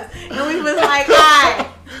was, and we was like, alright.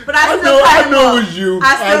 But I still cut him off. It was you.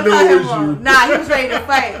 I still cut him off. You. Nah, he was ready to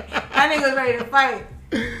fight. That nigga was ready to fight.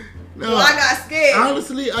 No, So I got scared.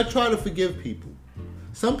 Honestly, I try to forgive people.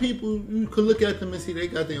 Some people, you could look at them and see they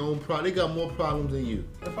got their own problem. They got more problems than you.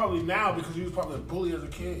 That's probably now because you was probably a bully as a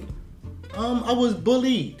kid. I was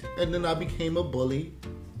bullied, and then I became a bully,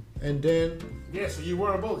 and then Yeah, so you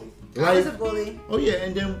were a bully. I was a bully. Oh yeah,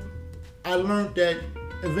 and then I learned that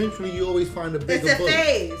eventually you always find a bigger It's a bully.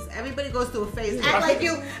 phase. Everybody goes through a phase. Yeah, Act like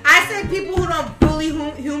you. I said people who don't bully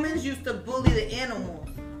humans used to bully the animals.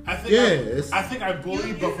 I think Yes. I think I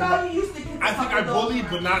bullied, but I think I bullied,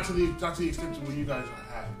 but not to the extent to what you guys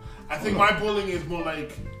have. I think my bullying is more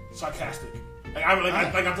like sarcastic. Like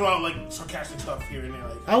I throw out like sarcastic stuff here and there.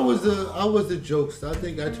 Like I was a jokester. I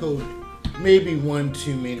think I told maybe one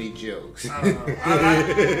too many jokes. I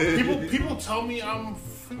don't know. People tell me I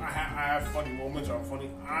have funny moments or I'm funny.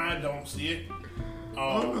 I don't see it.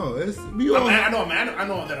 Oh no, I know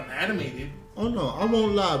that I'm animated. Oh no, I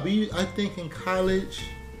won't lie. I think in college,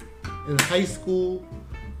 in high school,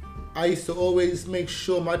 I used to always make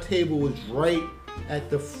sure my table was right at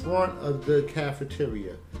the front of the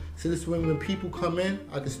cafeteria. So this way, when people come in,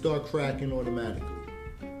 I can start cracking automatically.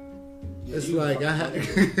 Yeah, It's like I had.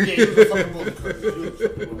 Yeah, you was a fucking bully.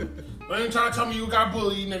 Don't even try to tell me you got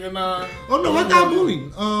bullied, nigga. Nah. Oh no, I got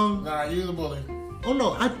bullied. Nah, you was a bully. Oh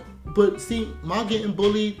no, but see, my getting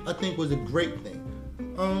bullied, I think was a great thing.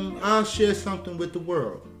 I'll share something with the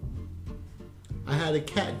world. I had a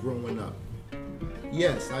cat growing up.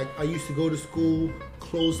 Yes, I used to go to school,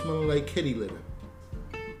 clothes smelling like kitty litter.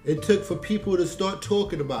 It took for people to start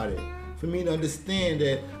talking about it, for me to understand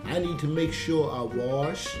that I need to make sure I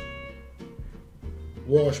wash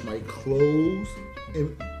my clothes,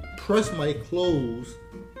 and press my clothes,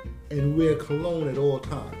 and wear cologne at all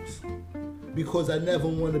times. Because I never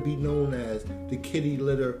want to be known as the kitty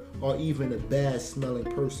litter or even a bad smelling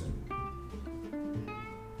person.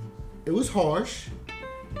 It was harsh,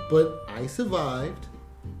 but I survived.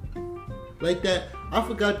 Like that, I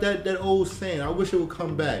forgot that old saying, I wish it would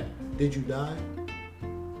come back. Did you die?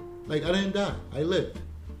 Like, I didn't die, I lived.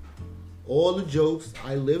 All the jokes,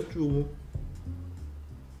 I lived through them.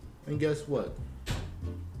 And guess what?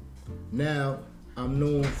 Now, I'm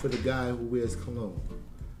known for the guy who wears cologne.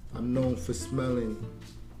 I'm known for smelling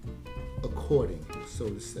according, so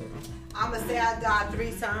to say. I'm gonna say I died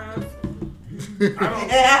 3 times.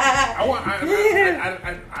 I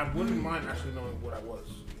wouldn't mind actually knowing what I was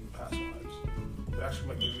in past lives.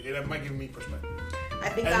 It might give me perspective. I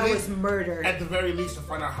think I was murdered. At the very least, to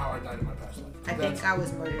find out how I died in my past life. I think I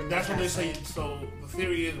was murdered. That's what they say. So the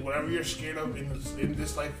theory is, whatever you're scared of in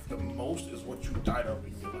this life the most is what you died of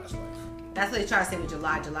in your last life. That's what they try to say with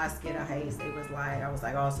July. July scared of haze. It was like, I was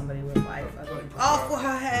like, oh, somebody was like, oh, for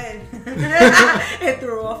her head. It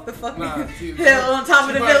threw off the fucking hill on top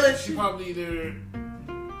of the village. She probably either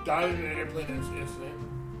died in an airplane incident.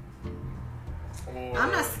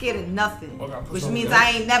 I'm not scared of nothing, which means down.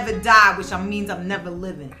 I ain't never died, which means I'm never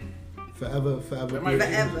living. Forever. That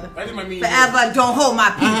just might mean forever. Don't hold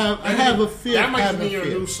my peace. I have a fear. That might mean you're a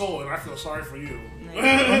new soul, and I feel sorry for you.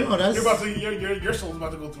 Your soul's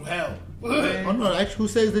about to go through hell. Oh no! Actually, who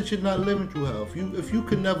says that you're not living through hell? If you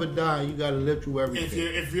could never die, you gotta live through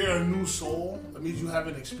everything. If you're a new soul, that means you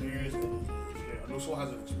haven't experienced anything. A new soul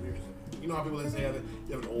hasn't experienced anything. You know how people say you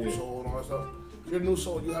have an old soul and all that stuff. If you're a new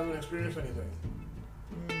soul, you haven't experienced anything.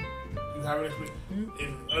 You haven't experienced.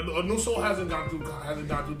 A new soul hasn't gone through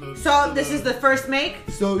the. So this is the first make.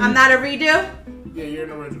 So I'm not a redo. Yeah, you're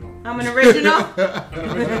an original. I'm an original?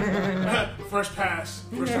 First pass.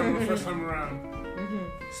 First time around.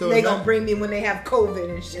 So They gonna bring me when they have COVID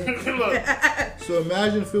and shit. Look. So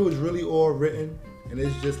imagine if it was really all written, and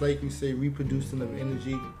it's just like you say, reproducing of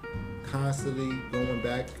energy, constantly going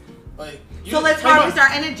back. Like, So let's harvest our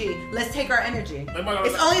energy. Let's take our energy. Like,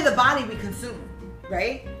 It's only the body we consume,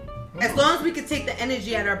 right? As long as we can take the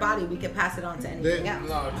energy out of our body, we can pass it on to anything else.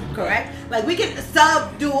 No, Correct? Like we can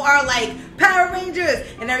subdue our like Power Rangers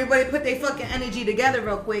and everybody put their fucking energy together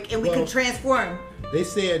real quick and we can transform. They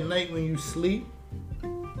say at night when you sleep,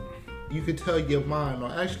 you can tell your mind,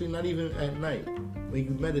 or actually not even at night, when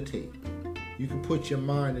you meditate, you can put your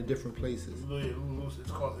mind in different places.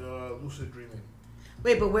 It's called lucid dreaming.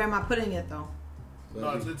 Wait, but where am I putting it though?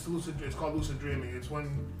 No, it's lucid. It's called lucid dreaming. It's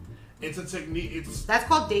when it's a technique. That's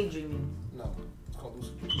called daydreaming. No, it's called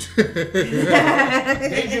lucid dreaming.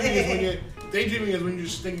 Daydreaming is when you're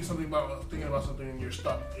just thinking about something and you're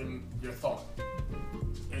stuck in your thought,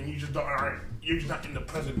 and you just don't. You're just not in the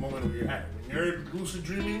present moment where you're at. When you're lucid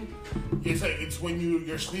dreaming, it's when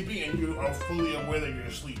you're sleeping and you are fully aware that you're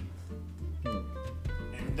asleep.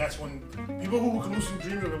 And that's when people who can lucid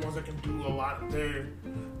dream are the ones that can do a lot. They're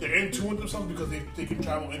in tune with themselves because they can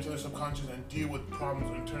travel into their subconscious and deal with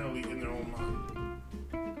problems internally in their own mind.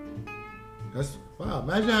 That's wow.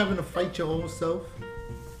 Imagine having to fight your own self.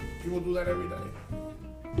 People do that every day.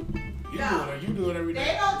 You do it every day.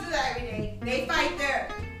 They don't do that every day. They fight their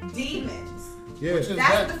demons. Yeah. That's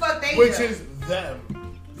what the fuck they do. Which is them.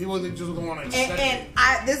 People that just don't want to accept it.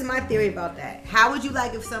 This is my theory about that. How would you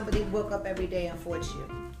like if somebody woke up every day and fought you?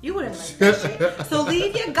 You wouldn't like that shit. So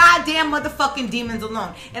leave your goddamn motherfucking demons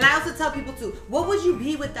alone. And I also tell people too, what would you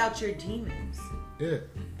be without your demons? Yeah.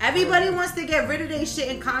 Everybody wants to get rid of their shit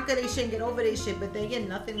and conquer their shit and get over their shit, but they get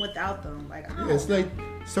nothing without them. Like, I don't Yeah, it's like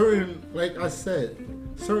like I said,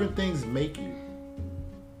 certain things make you.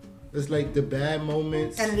 It's like the bad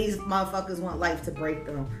moments. And these motherfuckers want life to break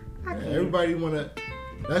them. Yeah, everybody wanna.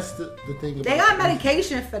 That's the thing. About They got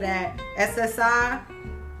medication for that. SSI,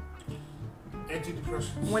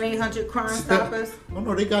 Antidepressants. 1-800 Crime Stoppers. Oh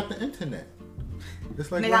no, they got the internet. It's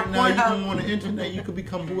like They right got now you Pornhub. can on the internet, you could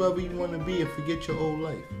become whoever you want to be and forget your old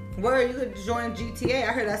life. Word, you could join GTA.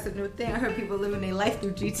 I heard that's a new thing. I heard people living their life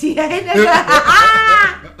through GTA.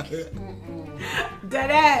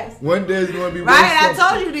 Dead ass. One day it's gonna be Right, I worse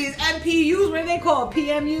told you these MPUs, what are they called?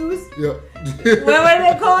 PMUs? Yeah. What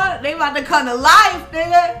are they called? They about to come to life,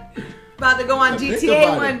 nigga. About to go on Think GTA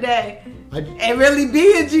about one it. day. And really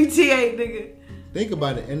be in GTA, nigga. Think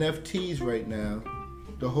about it. NFTs right now,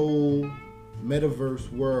 the whole metaverse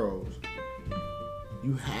world.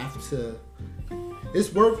 You have to. It's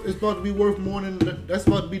about to be worth more than. That's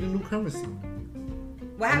about to be the new currency.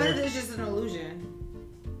 What happens if it's just an illusion?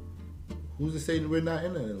 Who's to say that we're not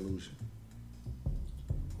in an illusion?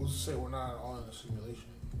 Who's to say we're not all in a simulation?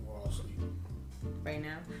 We're all asleep. Right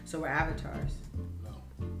now? So we're avatars. No.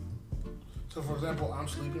 So for example, I'm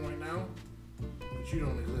sleeping right now, but you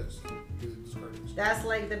don't exist. You're this person. That's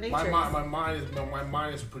like the Matrix. My mind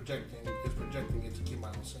is projecting it to keep my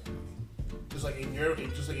own sanity. Just like in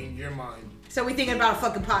your mind. So we thinking about a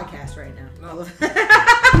fucking podcast right now. No.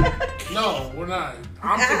 No, we're not.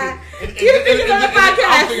 I'm thinking. You're thinking about a podcast.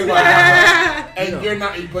 I'm thinking about it. And you're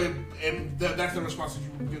not. But that's the response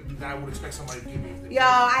that I would expect somebody to give me. Yo,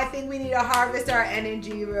 I think we need to harvest our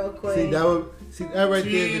energy real quick. See that right there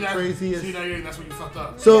is the craziest. See, that's what you fucked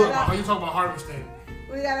up. So How you talk about harvesting?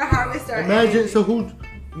 We gotta harvest our energy.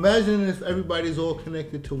 Imagine if everybody's all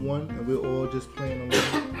connected to one and we're all just playing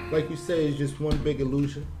along. Like you say, it's just one big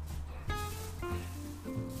illusion.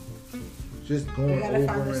 Just going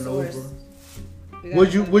over and over.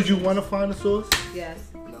 Would you want to find a source? Yes.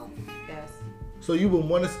 No. Yes. So you would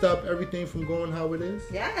want to stop everything from going how it is?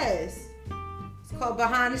 Yes. It's called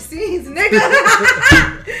behind the scenes, nigga.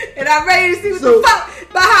 And I'm ready to see what the fuck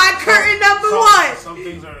behind curtain number one. Some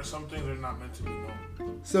things are not meant to be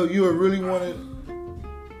known. So you would really want to,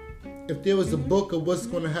 if there was a book of what's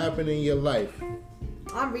going to happen in your life.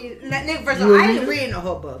 I'm reading. First of all, I ain't reading the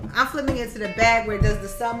whole book. I'm flipping into the bag where it does the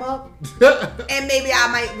sum up, and maybe I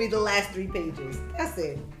might read the last 3 pages. That's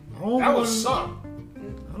it. That would suck.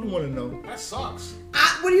 I don't want to know. That sucks.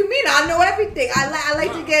 What do you mean? I know everything. I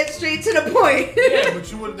like to get straight to the point. Yeah,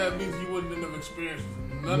 but that means you wouldn't have experienced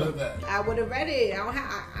none of that. I would have read it. I don't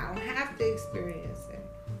have to experience it.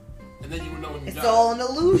 And then you would know when you It's all an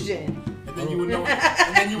illusion. And then you would know.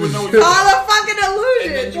 It's all a fucking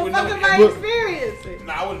illusion. So fucking my experience.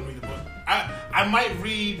 No, I wouldn't read the book. I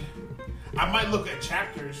might look at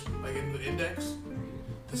chapters like in the index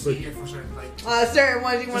To see if for certain, like, certain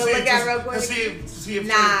ones you want to look at real quick. To see if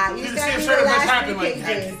nah, you see if certain events happen, like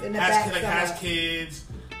has kids,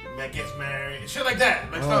 that gets married, shit like that.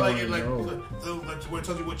 Like stuff where it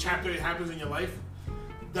tells you what chapter it happens in your life.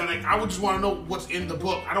 That like I would just want to know what's in the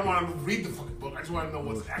book. I don't want to read the fucking book. I just want to know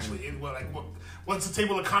what's actually in. What's the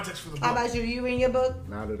table of context for the book? How about you? You read your book?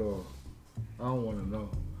 Not at all. I don't want to know.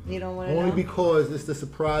 You don't want to know? Only because it's the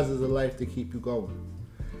surprises of life that keep you going.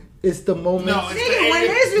 It's the moment. No,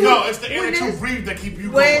 it's the air to breathe that keep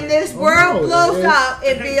you going. When this world blows up,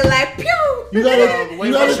 it be like pew. You gotta. The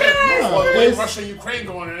way Russia and Ukraine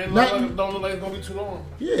going, and it don't look like it's gonna be too long.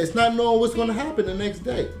 Yeah, it's not knowing what's gonna happen the next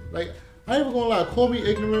day. Like I ain't even gonna lie, call me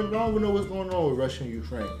ignorant, but I don't even know what's going on with Russia and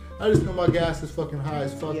Ukraine. I just know my gas is fucking high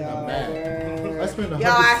as fuck and I'm mad. I spent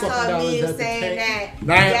 $100 fucking at the tank.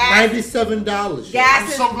 $97. Gas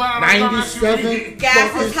I'm so glad I don't $97.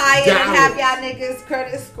 Gas is higher than half y'all niggas'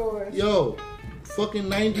 credit scores. Yo, fucking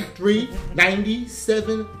 $93,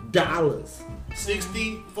 $97.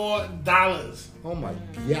 $64. Oh my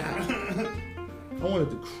god. I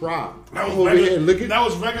wanted to cry. That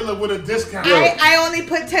was regular with a discount. I only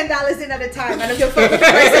put $10 in at a time. I don't give a fuck what the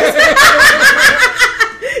price is.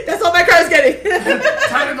 That's all my car's getting.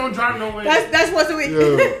 Tyler don't drive nowhere. That's once a week.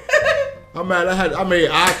 Yo, I'm mad. I made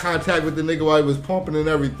eye contact with the nigga while he was pumping and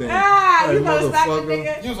everything. You supposed to stop the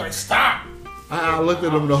nigga. He was like, stop. I looked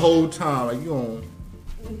at him the whole time like, you on.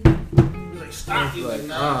 He was like, stop. He was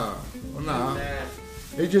like, nah.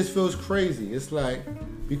 It just feels crazy. It's like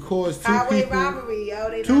because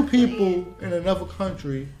two people in another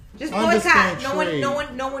country just boycott. No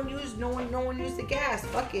one used the gas.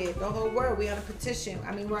 Fuck it. The whole world. We on a petition.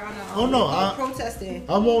 I mean, we're on a protesting.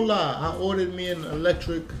 I won't lie. I ordered me an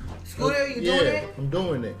electric scooter. You doing it? I'm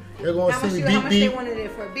doing it. They're gonna send me beep beep. How much they wanted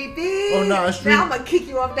it for? Beep beep. Oh no, it's now I'm gonna kick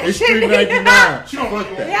you off that it's shit. It's $3.99. Fuck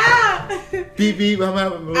that. Yeah. Beep beep. I'm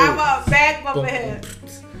a bag bumper head.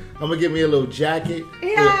 I'm gonna get me a little jacket,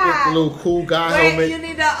 a little cool guy helmet. You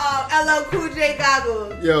need the LL Cool J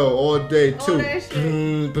goggles. Yo, all day too.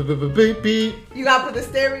 Beep beep. You gotta put the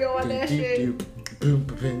stereo on that shit.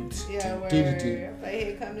 Yeah, word.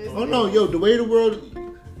 Oh no, yo, the way the world,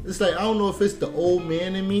 it's like I don't know if it's the old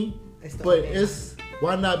man in me, but it's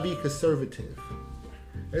why not be conservative?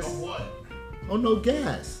 It's what? Oh no,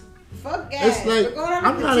 gas. Fuck gas. It's like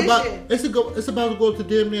I'm not about. It's about to go up to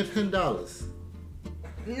damn near $10.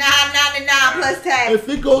 $9.99 plus tax. If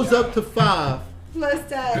it goes up to $5 plus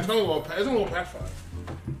tax, it's gonna go past $5.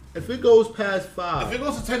 If it goes past $5, if it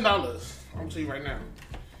goes to $10, I'm gonna tell you right now.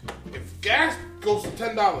 If gas goes to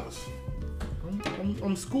 $10,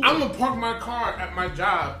 I'm school. I'm gonna park my car at my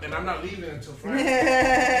job and I'm not leaving until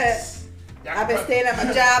Friday. I've been staying at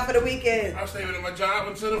my job for the weekend. I'm staying at my job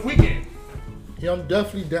until the weekend. Yeah, I'm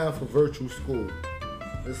definitely down for virtual school.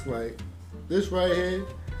 It's like this right here.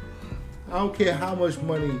 I don't care how much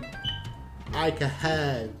money I can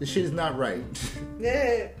have. This shit is not right.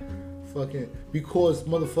 Yeah. Fucking because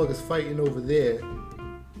motherfuckers fighting over there.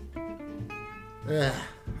 I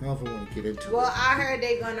don't want to get into it. Well, I heard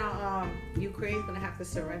they're gonna Ukraine's gonna have to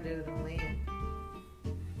surrender the land.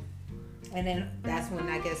 And then that's when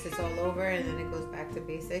I guess it's all over and then it goes back to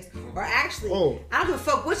basics. Or actually, I don't give a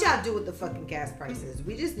fuck what y'all do with the fucking gas prices.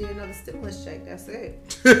 We just need another stimulus check. That's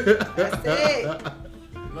it. That's it.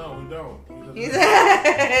 No, we don't. This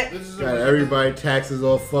is everybody taxes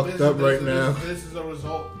all fucked up right now. This is a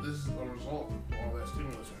result. This is a result of all that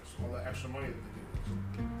stimulus, all that extra money that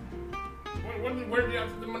they give us. Where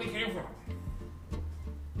did the money came from?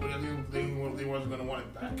 They wasn't gonna want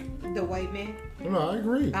it back. The white man. No, I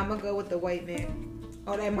agree. I'm gonna go with the white man.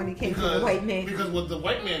 All that money came from the white man. Because what the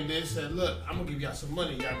white man did said, look, I'm gonna give y'all some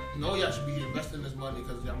money. Y'all know y'all should be investing this money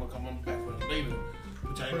because y'all gonna come on back for the baby.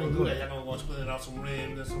 But y'all ain't gonna do that. Y'all gonna go split it out some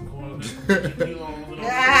rims and some corn and some GP loans and all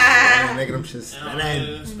that. Making them shit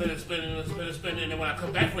spinning. Spinning. And then when I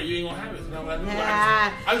come back for it, you ain't gonna have it. You know what I'm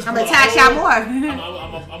gonna tax y'all more. I'm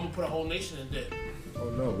gonna put a whole nation in debt. Oh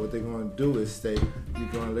no, what they're gonna do is say we're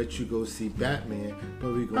gonna let you go see Batman,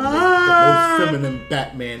 but we're gonna make the most feminine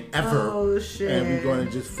Batman ever. Oh shit. And we're gonna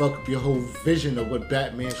just fuck up your whole vision of what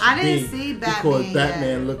Batman should be. I didn't see Batman. Because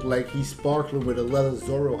Batman looked like he's sparkling with a leather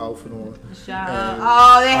Zorro outfit on.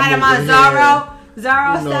 They had him on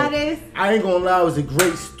Zorro status. I ain't gonna lie, it was a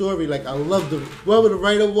great story. Like I love whoever the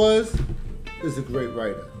writer was is a great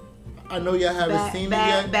writer. I know y'all haven't seen it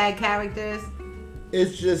yet. Bad characters.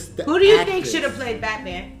 It's just who do you think should have played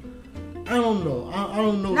Batman? I don't know. I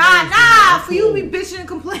don't know. Nah. For you to be bitching and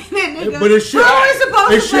complaining, nigga. But it should. How are we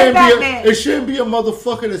supposed to play Batman? It shouldn't be a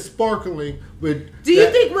motherfucker that's sparkling with. Do you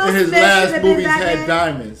think Will in his Smith should last have been movies Batman? had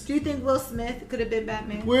diamonds? Do you think Will Smith could have been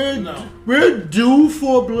Batman? We're due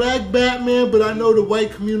for a black Batman, but I know the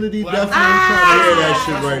white community definitely trying to hear that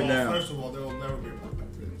shit right now. First of all, there will never be a black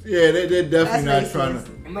Batman. Yeah, they're definitely not trying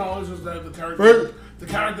to. No, it's just that the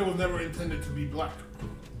character was never intended to be black.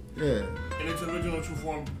 Yeah. In its original true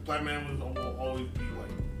form, black man will always be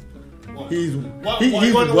like. What? He's wealthy.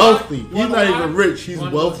 wealthy. He's not even rich. He's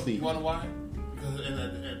wealthy. You want to know why? Because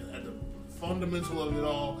at the fundamental of it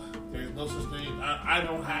all, there's no such thing. I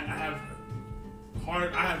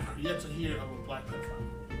have yet to hear of a black pedophile.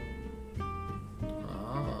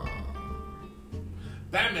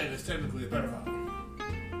 Batman is technically a pedophile.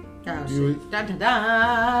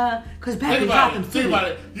 Because Batman Gotham City. Think about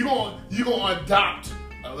it. You gonna adopt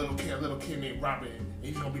a little kid named Robin, and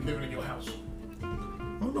he's gonna be living in your house.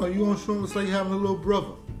 Oh no, you gonna show him it's like having a little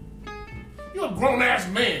brother. You're a grown ass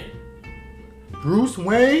man. Bruce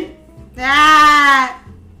Wayne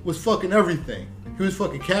was fucking everything. He was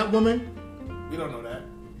fucking Catwoman. We don't know that.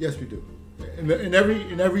 Yes, we do. In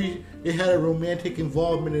every, it had a romantic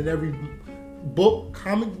involvement in every book,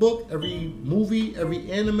 comic book, every movie,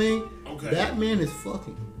 every anime. Okay. Batman is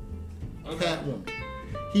fucking Catwoman.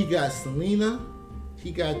 He got Selena.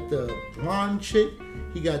 He got the blonde chick.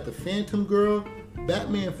 He got the Phantom Girl.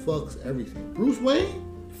 Batman fucks everything. Bruce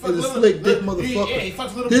Wayne is a slick dick motherfucker. He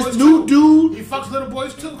fucks little this boys new too. dude. He fucks little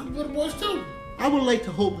boys too. I would like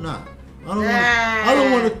to hope not. I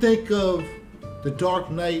don't want to think of the Dark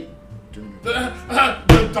Knight.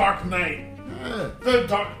 The Dark Knight. The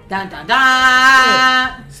Dark. Dun dun dun.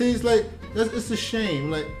 Yeah. See, it's like it's a shame.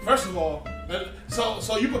 Like, first of all,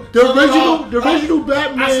 so you the original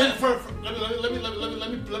Batman. I said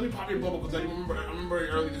let me pop your bubble because I remember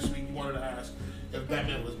early this week you wanted to ask if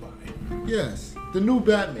Batman was bi. Yes, the new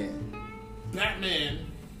Batman. Batman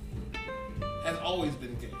has always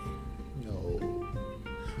been gay. No.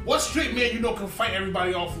 What straight man you know can fight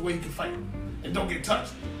everybody off the way he can fight and don't get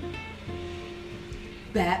touched?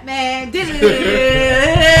 Batman did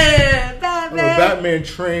it. Batman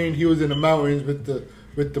trained. He was in the mountains with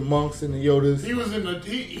the monks and the Yodas. He was in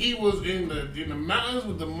the mountains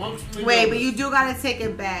with the monks. And the Wait, Yodas. but you do gotta take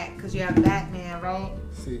it back because you have Batman, right?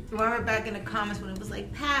 See, Remember back in the comments when it was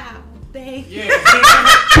like, "Pow, baby." Yeah.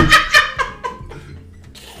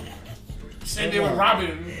 Said they were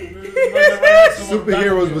Robin.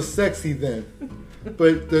 Superheroes was sexy then,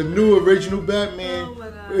 but the new original Batman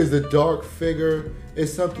is a dark figure.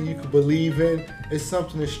 It's something you can believe in. It's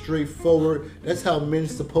something that's straightforward. That's how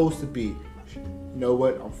men's supposed to be. You know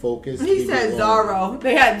what? I'm focused. He said Zorro.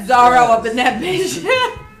 They had Zorro up in that bitch.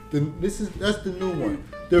 That's the new one.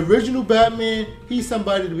 The original Batman, he's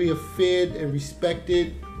somebody to be feared and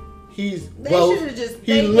respected. He looks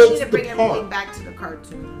need to bring the part. everything back to the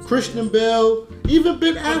cartoons. Christian Bell, even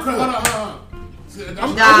Ben Affleck. Ben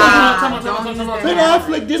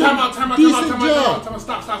Affleck did a decent job.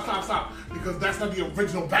 Stop. Because that's not the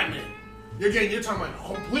original Batman. You're talking about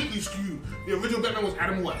completely skewed. The original Batman was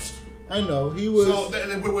Adam West. I know he was. So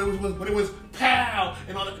when it was pow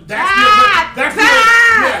and all that.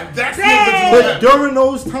 That's the original. But during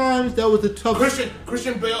those times, that was a tough.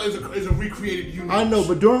 Christian Bale is a recreated universe. I know,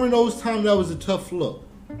 but during those times, that was a tough look.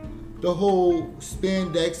 The whole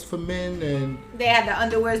spandex for men and they had the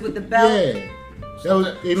underwears with the belt.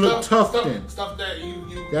 Yeah, they looked tough then. Stuff that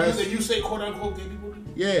you say quote unquote gay people do.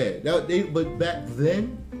 Yeah, but back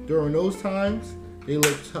then, during those times, they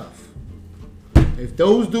looked tough. If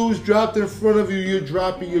those dudes dropped in front of you, you're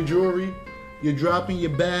dropping your jewelry, you're dropping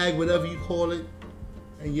your bag, whatever you call it,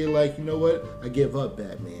 and you're like, you know what? I give up,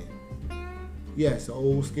 Batman. Yes, an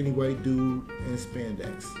old skinny white dude in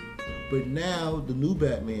spandex. But now, the new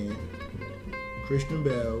Batman, Christian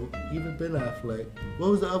Bale, even Ben Affleck.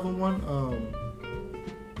 What was the other one?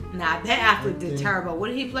 Nah, Ben Affleck did terrible. What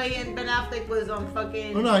did he play in? Ben Affleck was on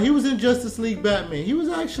fucking... Oh, no, he was in Justice League Batman. He was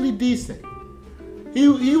actually decent. He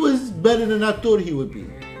was better than I thought he would be.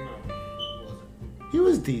 He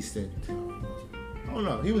was decent. Oh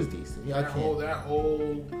no, he was decent. Yeah, that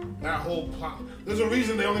whole plot. There's a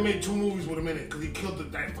reason they only made 2 movies with him in it because he killed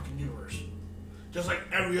that fucking universe. Just like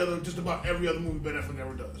just about every other movie Ben Affleck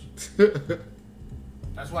ever does.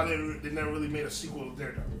 That's why they never really made a sequel to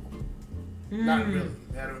Daredevil. Not really.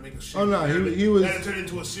 They had to make a series. Oh no, he was. They had to turn it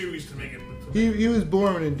into a series to make it. He was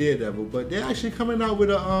boring in Daredevil, but they're actually coming out with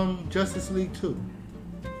a Justice League 2.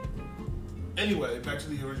 Anyway, back to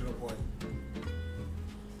the original point.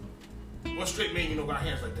 What straight man got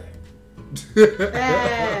hands like that?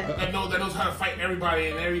 that knows how to fight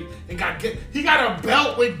everybody he got a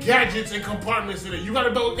belt with gadgets and compartments in it. You got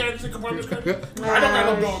a belt with gadgets and compartments? I don't got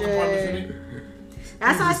no belt with compartments in it.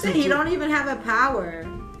 That's why I said he don't even have a power.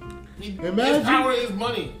 His power is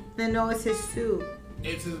money. No, it's his suit.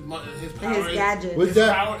 It's his power. His gadgets. Would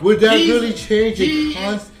that really change the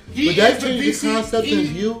concept? Would that change the concept in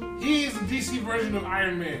view? He is the DC version of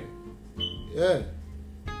Iron Man. Yeah.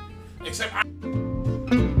 Except